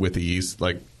made with a yeast,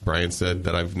 like Brian said,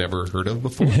 that I've never heard of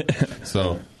before.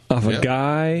 So, a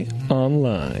guy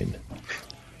online.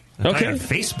 Okay. On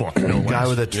Facebook, no less. Guy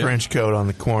with a trench coat on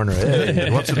the corner.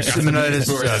 Hey, what's some Simonitis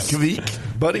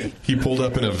Kvik, buddy? He pulled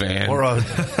up in a van. Or a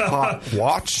hot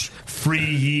watch. Free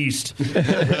yeast.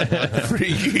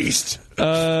 Free yeast. All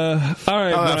right,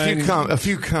 Brian. A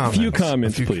few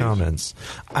comments. Please.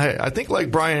 I think,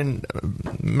 like Brian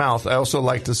Mouth, I also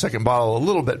liked the second bottle a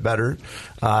little bit better.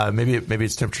 Maybe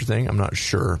it's temperature thing. I'm not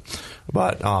sure.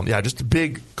 But, just a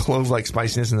big clove-like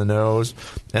spiciness in the nose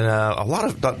and a lot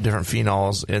of different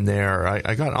phenols in there.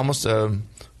 I got almost a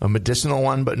medicinal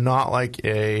one, but not like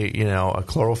a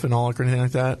chlorophenolic or anything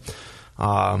like that.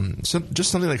 So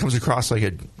just something that comes across like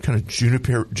a kind of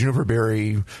juniper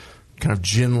berry, kind of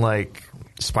gin-like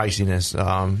spiciness,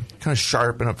 kind of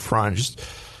sharp and up front.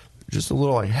 Just a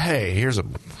little like, hey, here's a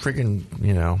freaking,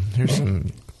 here's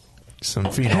some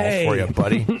phenol for you,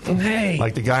 buddy. Hey.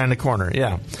 Like the guy in the corner,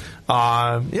 yeah.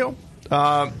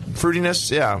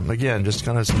 Fruitiness, yeah. Again, just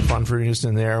kind of some fun fruitiness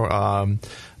in there.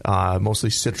 Mostly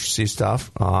citrusy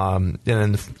stuff. And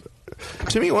then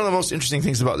to me, one of the most interesting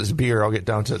things about this beer, I'll get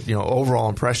down to overall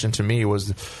impression to me,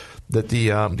 was that the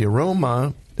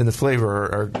aroma and the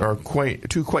flavor are quite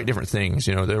different things.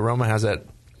 The aroma has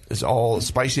it's all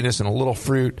spiciness and a little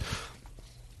fruit.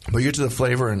 But you get to the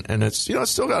flavor, and it's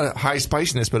it's still got a high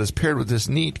spiciness, but it's paired with this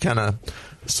neat kind of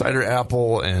cider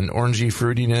apple and orangey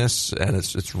fruitiness, and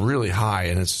it's really high,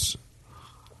 and it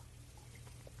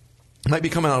might be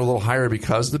coming out a little higher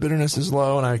because the bitterness is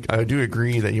low. And I do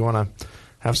agree that you want to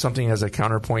have something as a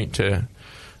counterpoint to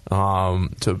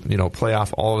play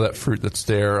off all of that fruit that's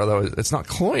there. Although it's not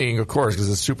cloying, of course,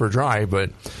 because it's super dry, but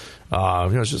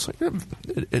it's just like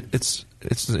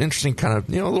it's an interesting kind of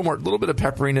a little bit of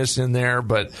pepperiness in there,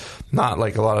 but not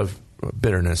like a lot of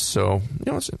bitterness. So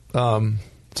it's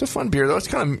a fun beer though. It's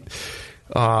kind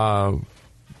of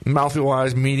mouthfeel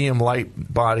wise, medium light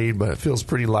bodied, but it feels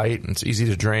pretty light and it's easy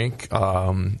to drink,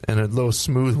 and a low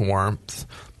smooth warmth.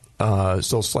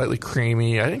 Still slightly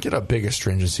creamy. I didn't get a big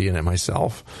astringency in it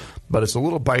myself, but it's a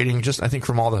little biting. Just I think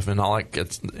from all the phenolic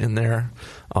gets in there.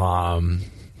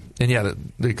 And yeah,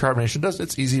 the carbonation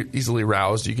it's easily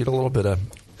roused. You get a little bit of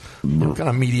kind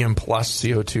of medium plus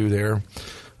CO2 there.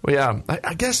 Well, yeah,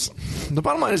 I guess the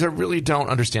bottom line is I really don't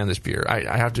understand this beer.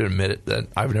 I have to admit it that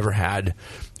I've never had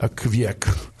a Kvik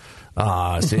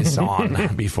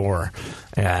saison before,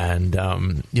 and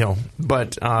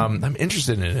but I'm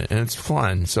interested in it and it's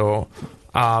fun. So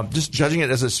just judging it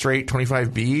as a straight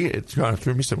 25B, it kind of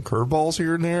threw me some curveballs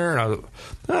here and there, and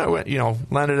I went,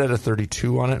 landed at a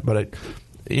 32 on it, but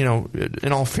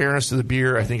in all fairness to the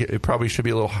beer, I think it probably should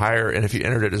be a little higher. And if you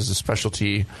entered it as a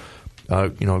specialty,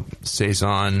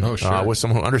 saison, with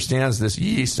someone who understands this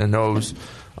yeast and knows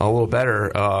a little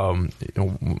better,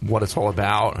 what it's all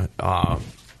about, I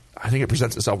think it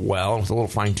presents itself well. With a little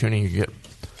fine tuning, you get,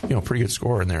 a pretty good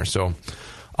score in there. So,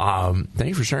 thank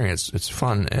you for sharing. It's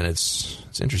fun and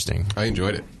it's interesting. I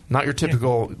enjoyed it. Not your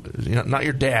typical, not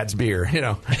your dad's beer,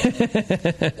 Yeah,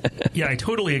 I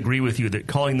totally agree with you that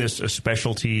calling this a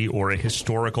specialty or a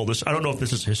historical, I don't know if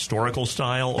this is historical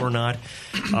style or not.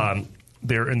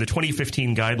 There in the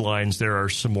 2015 guidelines, there are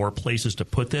some more places to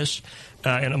put this,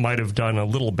 and it might have done a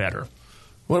little better.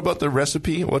 What about the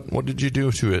recipe? What did you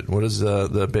do to it? What is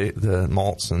the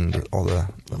malts and all the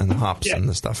hops and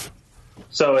the stuff?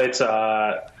 So it's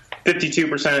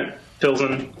 52%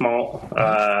 Pilsen malt,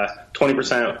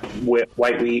 20%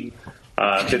 white wheat,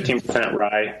 15%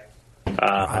 rye,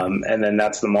 and then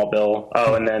that's the malt bill.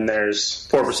 Oh, and then there's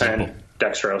 4%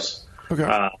 dextrose.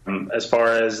 Okay. As far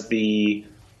as the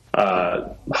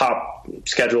hop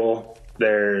schedule,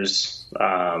 there's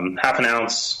half an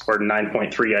ounce or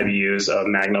 9.3 IBUs of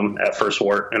Magnum at first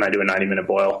wort, and I do a 90-minute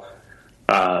boil.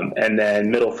 And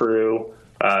then middle fruit,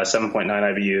 7.9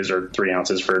 IBUs or 3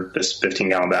 ounces for this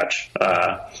 15-gallon batch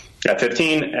at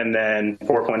 15, and then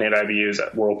 4.8 IBUs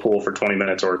at Whirlpool for 20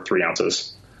 minutes or 3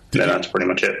 ounces. And that's pretty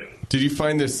much it. Did you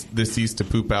find this yeast to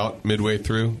poop out midway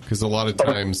through? Because a lot of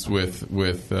times with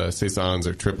saisons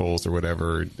or triples or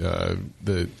whatever,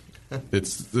 it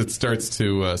starts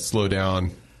to slow down.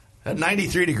 At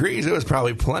 93 degrees, it was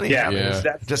probably plenty.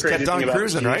 Yeah. Just kept on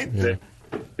cruising, right? Yeah.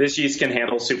 This yeast can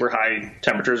handle super high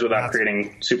temperatures without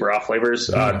creating super off flavors.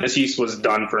 This yeast was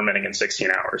done fermenting in 16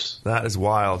 hours. That is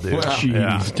wild, dude. Wow.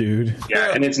 Jeez, dude.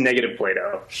 Yeah, and it's negative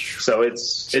Plato, so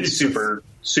it's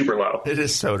super low. It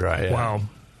is so dry. Yeah. Wow.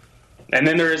 And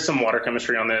then there is some water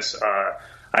chemistry on this.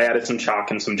 I added some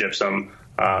chalk and some gypsum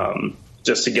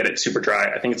just to get it super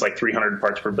dry. I think it's like 300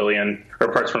 parts per billion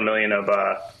or parts per million of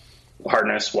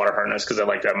hardness, water hardness, because I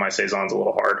like to have my saisons a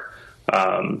little hard,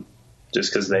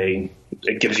 just because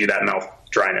it gives you that mouth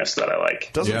dryness that I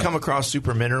like. Doesn't come across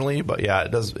super minerally, but yeah,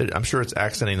 it does. I'm sure it's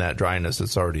accenting that dryness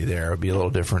that's already there. It would be a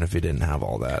little different if you didn't have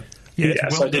all that. Yeah,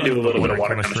 so I did do a little bit of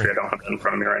water chemistry. I don't have it in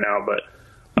front of me right now, but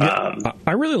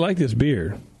I really like this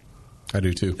beer. I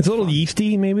do too. It's a little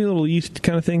yeasty, maybe a little yeast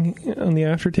kind of thing on the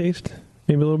aftertaste,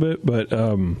 maybe a little bit, but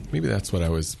maybe that's what I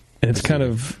was. And it's kind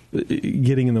of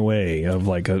getting in the way of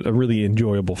like a really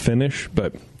enjoyable finish,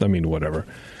 but I mean, whatever.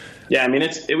 Yeah, I mean,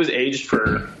 it was aged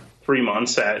for 3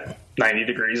 months at 90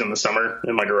 degrees in the summer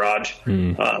in my garage.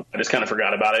 I just kind of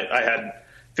forgot about it. I had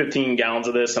 15 gallons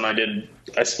of this, and I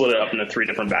split it up into 3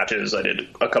 different batches. I did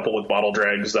a couple with bottle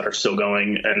dregs that are still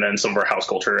going, and then some of our house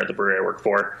culture at the brewery I work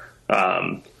for.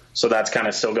 So that's kind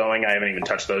of still going. I haven't even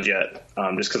touched those yet,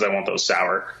 just because I want those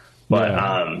sour.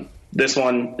 But this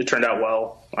one, it turned out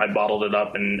well. I bottled it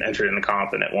up and entered in the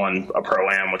comp, and it won a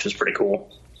Pro-Am, which is pretty cool.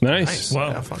 Nice.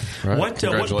 Wow. Right. What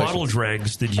bottle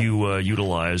dregs did you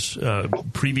utilize?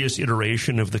 Previous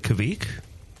iteration of the Kvik?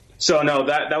 So, no,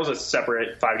 that was a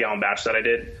separate 5-gallon batch that I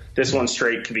did. This one's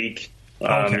straight Kvik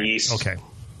yeast. Okay.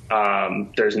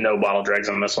 There's no bottle dregs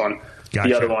on this one. Gotcha.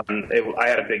 The other one, I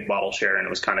had a big bottle share, and it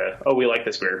was kind of, we like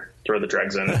this beer. Throw the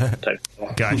dregs in type.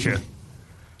 Gotcha.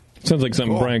 Sounds like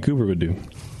something Brian Cooper would do.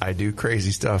 I do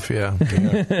crazy stuff, yeah.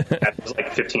 There's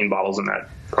like 15 bottles in that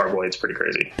carboy. It's pretty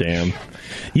crazy. Damn.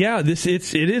 Yeah,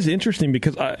 it is interesting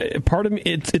because part of me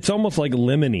it's almost like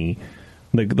lemony.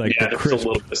 Like the crisp, a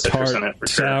little bit of citrus in it for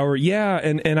sure. sour. Yeah,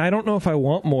 and I don't know if I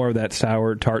want more of that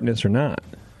sour tartness or not.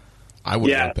 I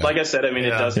would. Yeah, like I said, I mean, it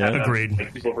does have agreed.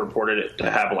 Like, people reported it to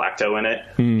have lacto in it.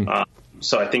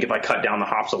 So I think if I cut down the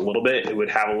hops a little bit, it would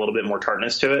have a little bit more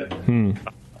tartness to it.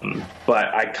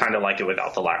 But I kind of like it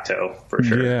without the lacto for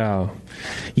sure. Yeah,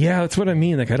 that's what I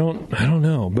mean. Like I don't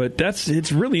know, but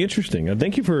it's really interesting.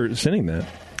 Thank you for sending that.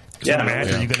 So Matt,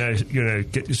 are you gonna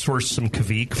source some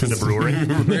Kvik for the brewery?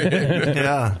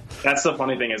 Yeah, that's the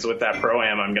funny thing is with that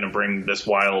Pro-Am, I'm going to bring this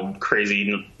wild,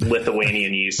 crazy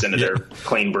Lithuanian yeast into their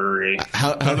clean brewery.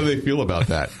 How do they feel about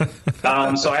that?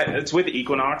 So it's with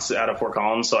Equinox out of Fort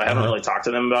Collins, so I haven't really talked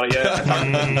to them about it yet.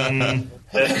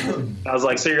 I was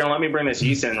like, so you're going to let me bring this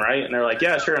yeast in, right? And they're like,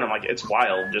 yeah, sure. And I'm like, it's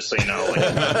wild, just so you know.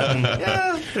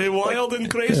 Like, wild and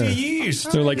crazy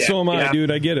yeast. They're like, so am I, dude.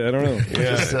 I get it. I don't know.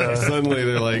 Yeah. Suddenly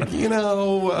they're like,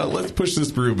 let's push this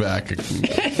brew back.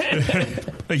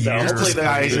 a year. Hopefully the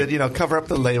guys at cover up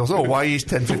the labels. Oh, why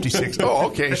East 1056? Oh,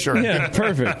 okay, sure. Yeah,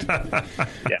 perfect.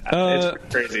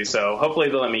 It's crazy. So hopefully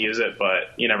they'll let me use it,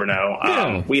 but you never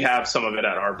know. We have some of it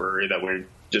at our brewery that we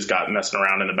just got messing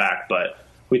around in the back, but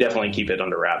we definitely keep it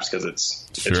under wraps because it's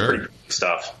pretty cool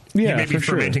stuff. Yeah, maybe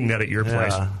fermenting that at your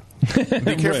place.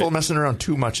 Be careful messing around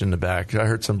too much in the back. I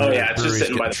heard some breweries just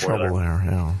sitting get by in the trouble there.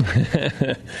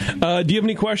 Yeah. Do you have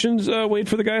any questions, Wade,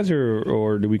 for the guys,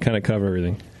 or do we kind of cover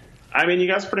everything? I mean, you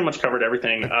guys pretty much covered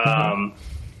everything.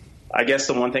 I guess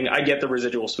the one thing, I get the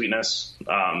residual sweetness.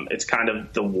 It's kind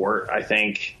of the wort, I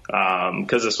think,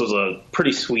 because this was a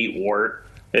pretty sweet wort.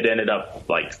 It ended up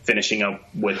finishing up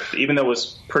with, even though it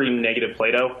was pretty negative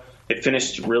Play-Doh, it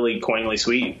finished really coiningly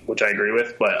sweet, which I agree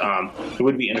with. But it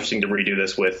would be interesting to redo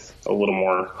this with a little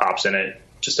more hops in it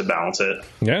just to balance it.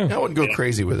 Yeah, I wouldn't go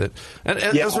crazy with it. And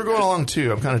as we're going along,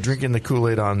 too, I'm kind of drinking the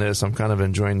Kool-Aid on this. I'm kind of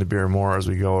enjoying the beer more as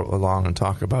we go along and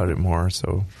talk about it more.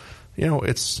 So,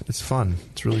 it's fun.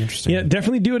 It's really interesting. Yeah,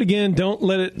 definitely do it again. Don't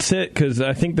let it sit, because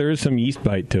I think there is some yeast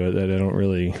bite to it that I don't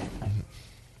really...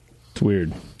 It's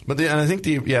weird. But I think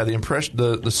the impression,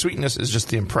 the sweetness is just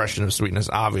the impression of sweetness,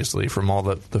 obviously, from all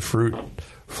the fruit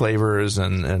flavors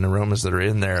and aromas that are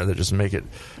in there that just make it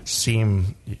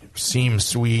seem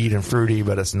sweet and fruity,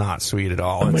 but it's not sweet at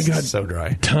all. Oh my God, God. It's so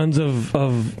dry. Tons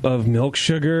of milk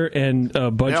sugar and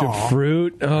a bunch of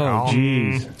fruit. Oh,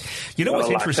 jeez. You know what's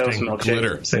interesting?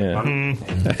 Glitter.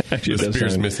 Actually, This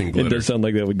beer's missing glitter. It does sound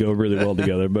like that would go really well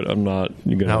together, but I'm not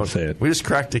going to say it. We just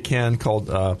cracked a can called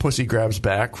Pussy Grabs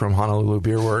Back from Honolulu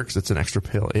Beer Works. It's an extra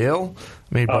pale ale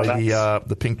made by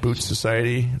the Pink Boots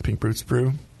Society, Pink Boots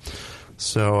Brew.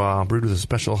 So brewed with a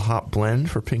special hop blend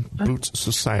for Pink Boots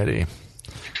Society.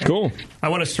 Cool. I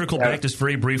want to circle back just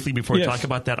very briefly before we talk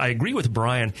about that. I agree with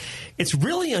Brian. It's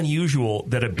really unusual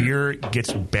that a beer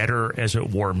gets better as it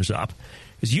warms up.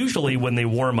 Because usually when they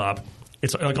warm up,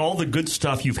 it's like all the good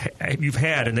stuff you've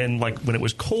had, and then like when it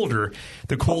was colder,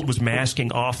 the cold was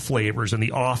masking off flavors, and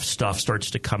the off stuff starts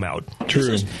to come out.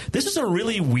 True. This is a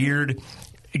really weird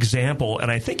example,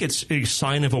 and I think it's a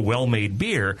sign of a well-made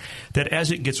beer that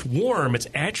as it gets warm, it's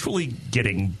actually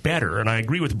getting better. And I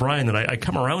agree with Brian that I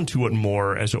come around to it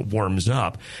more as it warms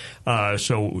up.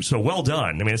 So well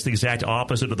done. I mean, it's the exact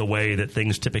opposite of the way that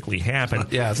things typically happen.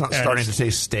 It's not starting to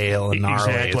taste stale and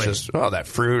gnarly. Exactly. It's just, that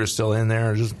fruit is still in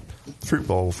there. Just fruit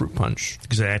bowl, fruit punch.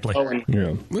 Exactly.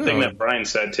 The thing that Brian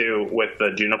said, too, with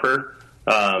the juniper,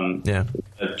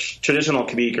 traditional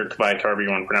Quebec or Quebec, however you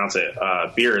want to pronounce it,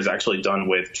 beer is actually done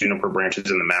with juniper branches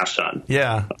in the mash tun.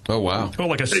 Yeah. Oh, wow. Oh,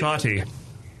 like a saute.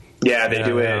 Yeah, they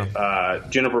do it,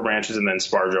 juniper branches and then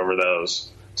sparge over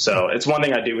those. So it's one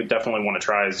thing I do definitely want to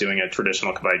try is doing a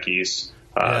traditional Quebec East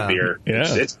beer. Yeah.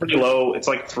 It's pretty low. It's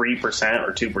like 3%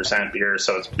 or 2% beer,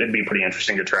 so it'd be pretty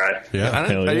interesting to try. Yeah, I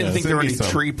didn't think there were any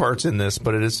tree parts in this,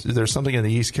 but there's something in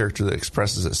the yeast character that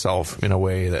expresses itself in a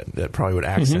way that probably would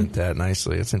accent that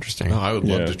nicely. It's interesting. Oh, I would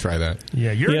love to try that.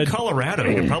 Yeah, you're in Colorado.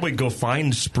 You could probably go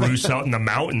find spruce out in the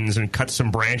mountains and cut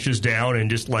some branches down and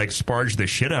just like sparge the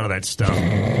shit out of that stuff.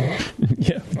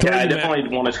 I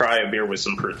definitely want to try a beer with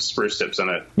some spruce tips in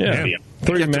it. Yeah.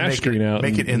 Throw your mash screen out.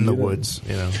 Make it in the woods,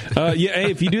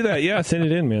 hey, if you do that, send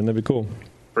it in, man. That'd be cool.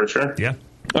 For sure. Yeah.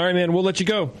 All right, man. We'll let you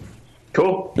go.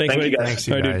 Cool. Thank you, guys. Thanks,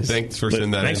 you guys. Thanks for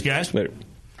sending that Thanks, in. guys. Later.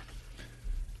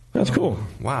 That's cool.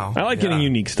 Wow. I like getting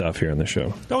unique stuff here on the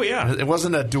show. Oh, yeah. It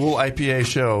wasn't a dual IPA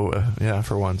show,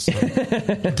 for once. So.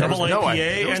 Double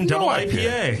IPA and double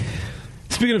IPA.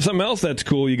 Speaking of something else that's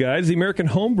cool, you guys, the American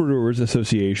Homebrewers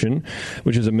Association,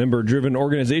 which is a member-driven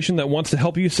organization that wants to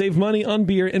help you save money on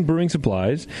beer and brewing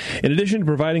supplies. In addition to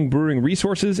providing brewing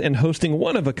resources and hosting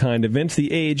one-of-a-kind events,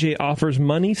 the AHA offers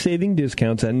money-saving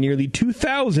discounts at nearly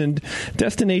 2,000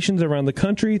 destinations around the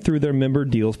country through their member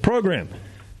deals program.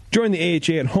 Join the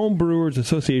AHA at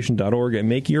homebrewersassociation.org and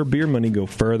make your beer money go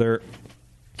further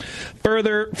for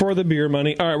the beer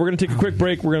money. All right, we're going to take a quick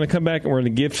break. We're going to come back and we're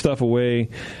going to give stuff away.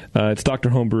 It's Dr.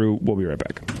 Homebrew. We'll be right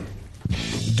back.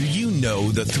 Do you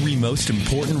know the three most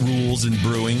important rules in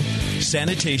brewing?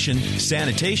 Sanitation,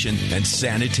 sanitation, and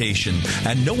sanitation.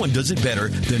 And no one does it better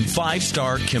than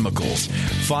 5-Star Chemicals.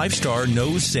 5-Star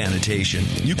knows sanitation.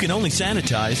 You can only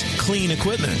sanitize clean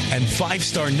equipment. And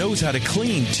 5-Star knows how to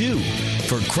clean, too.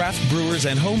 For craft brewers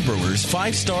and home brewers,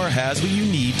 5-Star has what you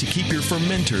need to keep your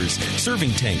fermenters,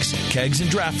 serving tanks, kegs, and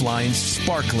draft lines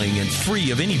sparkling and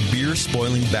free of any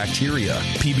beer-spoiling bacteria.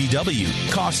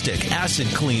 PBW, caustic, acid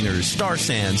cleaners, Star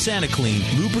San, Santa clean,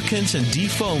 lubricants and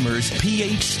defoamers,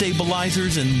 pH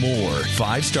stabilizers, and more.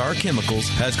 5-Star Chemicals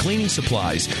has cleaning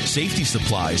supplies, safety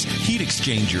supplies, heat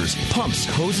exchangers, pumps,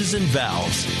 hoses, and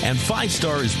valves. And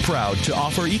 5-Star is proud to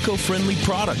offer eco-friendly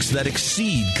products that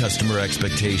exceed customer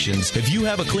expectations. If you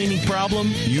have a cleaning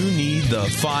problem, you need the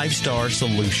 5-Star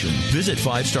solution. Visit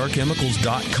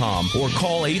 5starchemicals.com or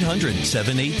call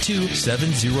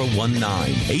 800-782-7019.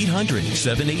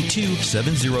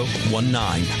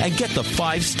 800-782-7019 and get the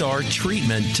 5-Star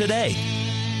treatment today.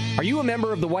 Are you a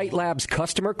member of the White Labs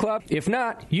Customer Club? If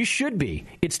not, you should be.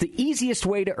 It's the easiest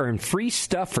way to earn free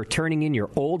stuff for turning in your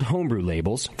old homebrew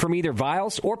labels from either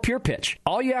Vials or Pure Pitch.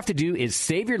 All you have to do is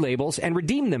save your labels and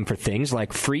redeem them for things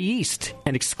like free yeast,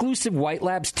 an exclusive White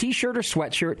Labs t-shirt or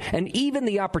sweatshirt, and even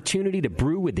the opportunity to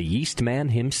brew with the yeast man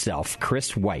himself,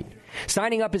 Chris White.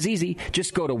 Signing up is easy.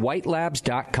 Just go to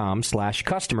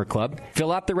whitelabs.com/customer club,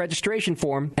 fill out the registration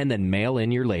form, and then mail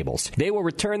in your labels. They will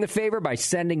return the favor by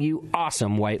sending you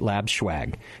awesome White Labs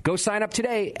swag. Go sign up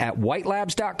today at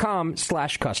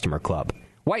whitelabs.com/customer club.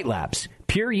 White Labs,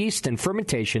 pure yeast and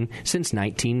fermentation since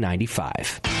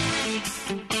 1995.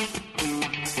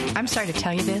 I'm sorry to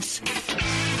tell you this,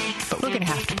 but we're going to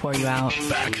have to pour you out.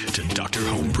 Back to Dr.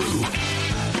 Homebrew.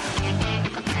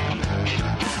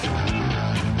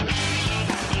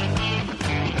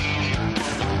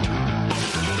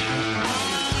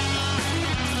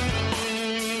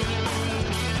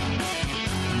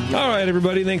 All right,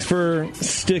 everybody, thanks for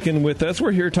sticking with us.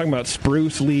 We're here talking about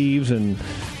spruce leaves and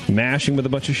mashing with a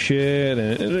bunch of shit,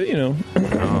 and, you know,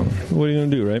 what are you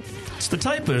going to do, right? It's the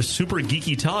type of super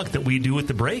geeky talk that we do at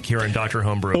the break here on Dr.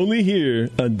 Homebrew. Only here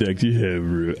on Dr.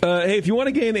 Homebrew. Hey, if you want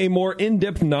to gain a more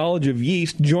in-depth knowledge of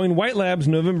yeast, join White Labs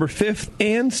November 5th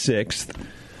and 6th,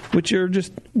 which are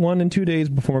just 1 and 2 days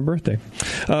before my birthday,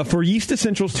 for Yeast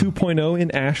Essentials 2.0 in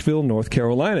Asheville, North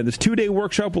Carolina. This 2-day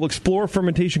workshop will explore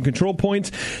fermentation control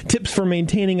points, tips for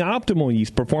maintaining optimal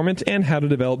yeast performance, and how to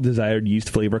develop desired yeast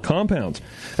flavor compounds.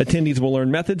 Attendees will learn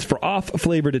methods for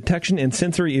off-flavor detection and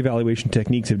sensory evaluation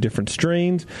techniques of different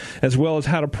strains, as well as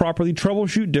how to properly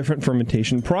troubleshoot different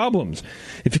fermentation problems.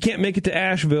 If you can't make it to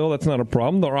Asheville, that's not a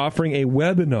problem. They're offering a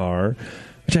webinar,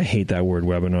 which I hate that word,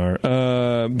 webinar.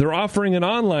 They're offering an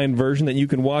online version that you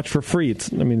can watch for free.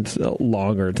 It's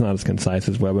longer. It's not as concise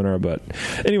as webinar, but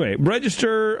anyway,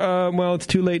 register. Well, it's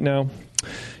too late now.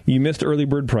 You missed early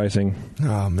bird pricing.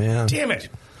 Oh, man. Damn it.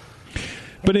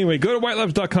 But anyway, go to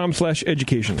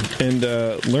whitelabs.com/education and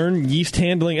learn yeast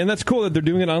handling. And that's cool that they're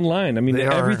doing it online. I mean,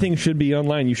 everything should be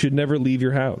online. You should never leave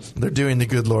your house. They're doing the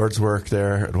good Lord's work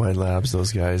there at White Labs,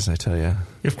 those guys, I tell you.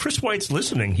 If Chris White's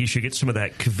listening, he should get some of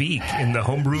that Kvik in the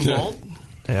homebrew vault.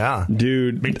 Yeah.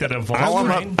 Dude. Make that a vault.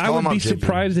 I would be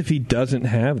surprised if he doesn't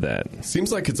have that.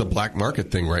 Seems like it's a black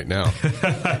market thing right now.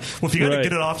 Well, if you got to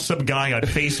get it off some guy on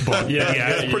Facebook,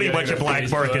 it's pretty much a black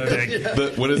market thing.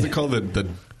 What is it called?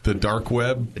 The dark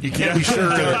web? You can't be sure.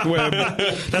 Dark web.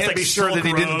 Can't be sure that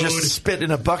he didn't just spit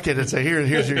in a bucket and say,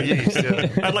 here's your yeast. Yeah.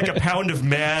 I'd like a pound of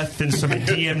meth and some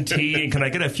DMT, and can I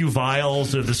get a few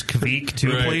vials of this Kvik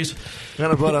too, please?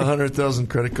 Got about 100,000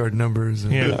 credit card numbers.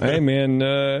 And Hey, man,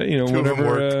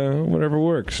 whatever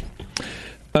works.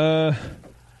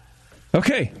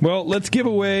 Okay, well, let's give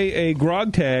away a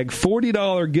Grog Tag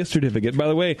 $40 gift certificate. By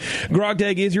the way, Grog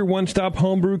Tag is your one-stop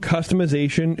homebrew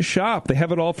customization shop. They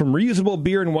have it all from reusable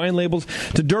beer and wine labels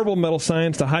to durable metal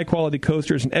signs to high-quality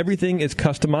coasters, and everything is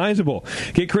customizable.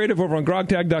 Get creative over on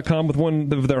grogtag.com with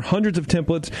one of their hundreds of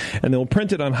templates, and they'll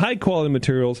print it on high-quality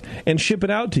materials and ship it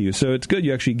out to you. So it's good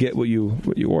you actually get what you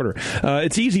order.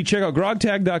 It's easy. Check out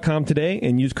grogtag.com today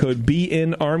and use code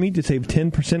BNARMY to save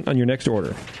 10% on your next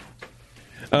order.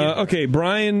 Okay,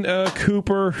 Brian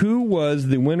Cooper, who was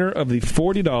the winner of the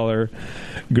 $40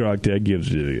 Grog Tag gift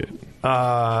certificate?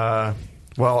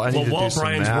 While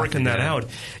Brian's working that out,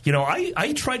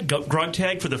 I tried Grog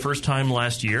Tag for the first time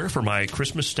last year for my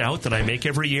Christmas stout that I make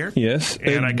every year. Yes.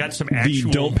 And I got some actual...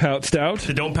 The Don't Pout Stout?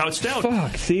 The Don't Pout Stout.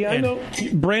 Fuck, see, I know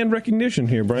brand recognition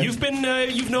here, Brian.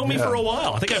 You've known me for a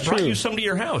while. I think I brought you some to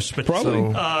your house. But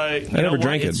probably. I never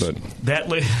drank it, but...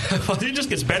 it just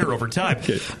gets better over time.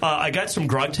 Okay. I got some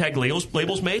Grog Tag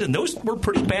labels made, and those were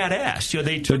pretty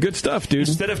badass. They're good stuff, dude.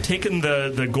 Instead of taking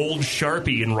the gold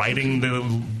Sharpie and writing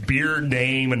the beer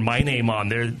name and my name on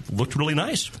there, looked really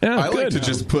nice. Yeah, I like to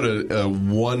just put a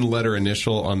one-letter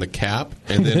initial on the cap,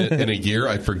 and then in a year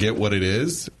I forget what it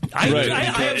is, I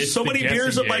have so many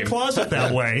beers in my closet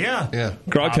that way. Yeah.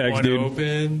 Grog tags, dude.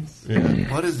 Opens.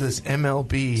 What is this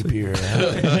MLB beer?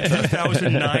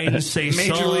 2009 Saison.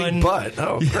 Major League Butt.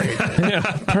 Oh, great.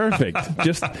 Yeah, perfect.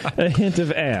 Just a hint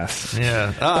of ass.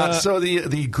 Yeah. So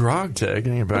the grog tag,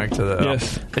 getting back to that,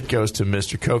 yes. It goes to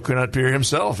Mr. Coconut Beer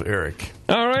himself, Eric.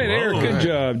 All right, Eric. Good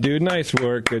job, dude. Nice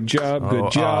work. Good job.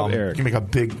 Good job, Eric. You can make a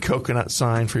big coconut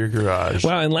sign for your garage.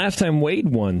 Wow, and last time Wade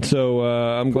won, so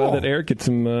I'm glad that Eric gets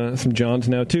some Johns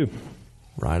now, too.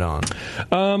 Right on.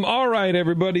 All right,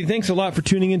 everybody. Thanks a lot for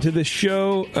tuning into this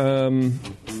show.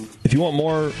 If you want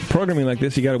more programming like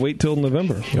this, you got to wait till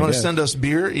November. You want to send us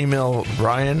beer? Email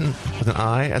Brian with an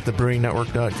I at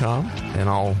thebrewingnetwork.com, and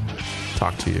I'll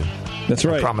talk to you. That's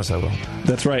right. I promise I will.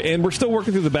 That's right. And we're still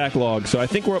working through the backlog, so I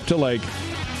think we're up to like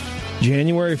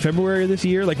January, February of this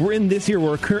year. Like we're in this year.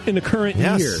 We're in the current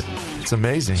year. It's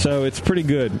amazing. So it's pretty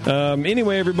good.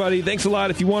 Anyway, everybody, thanks a lot.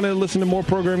 If you want to listen to more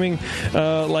programming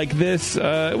like this,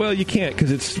 well, you can't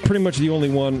because it's pretty much the only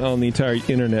one on the entire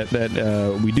internet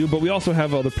that we do. But we also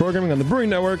have other programming on the Brewing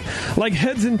Network, like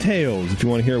Heads and Tails. If you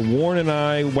want to hear Warren and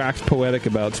I wax poetic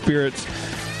about spirits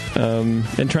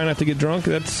and try not to get drunk,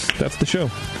 that's the show.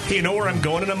 Hey, you know where I'm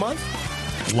going in a month?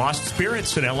 Lost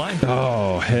Spirits in L.A.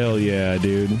 Oh, hell yeah,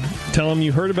 dude. Tell them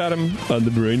you heard about him on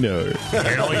the Brewing Network.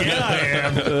 Hell yeah, I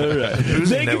am. All right.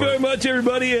 Thank you very much,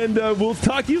 everybody, and we'll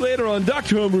talk to you later on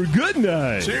Dr. Homebrew. Good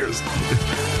night. Cheers.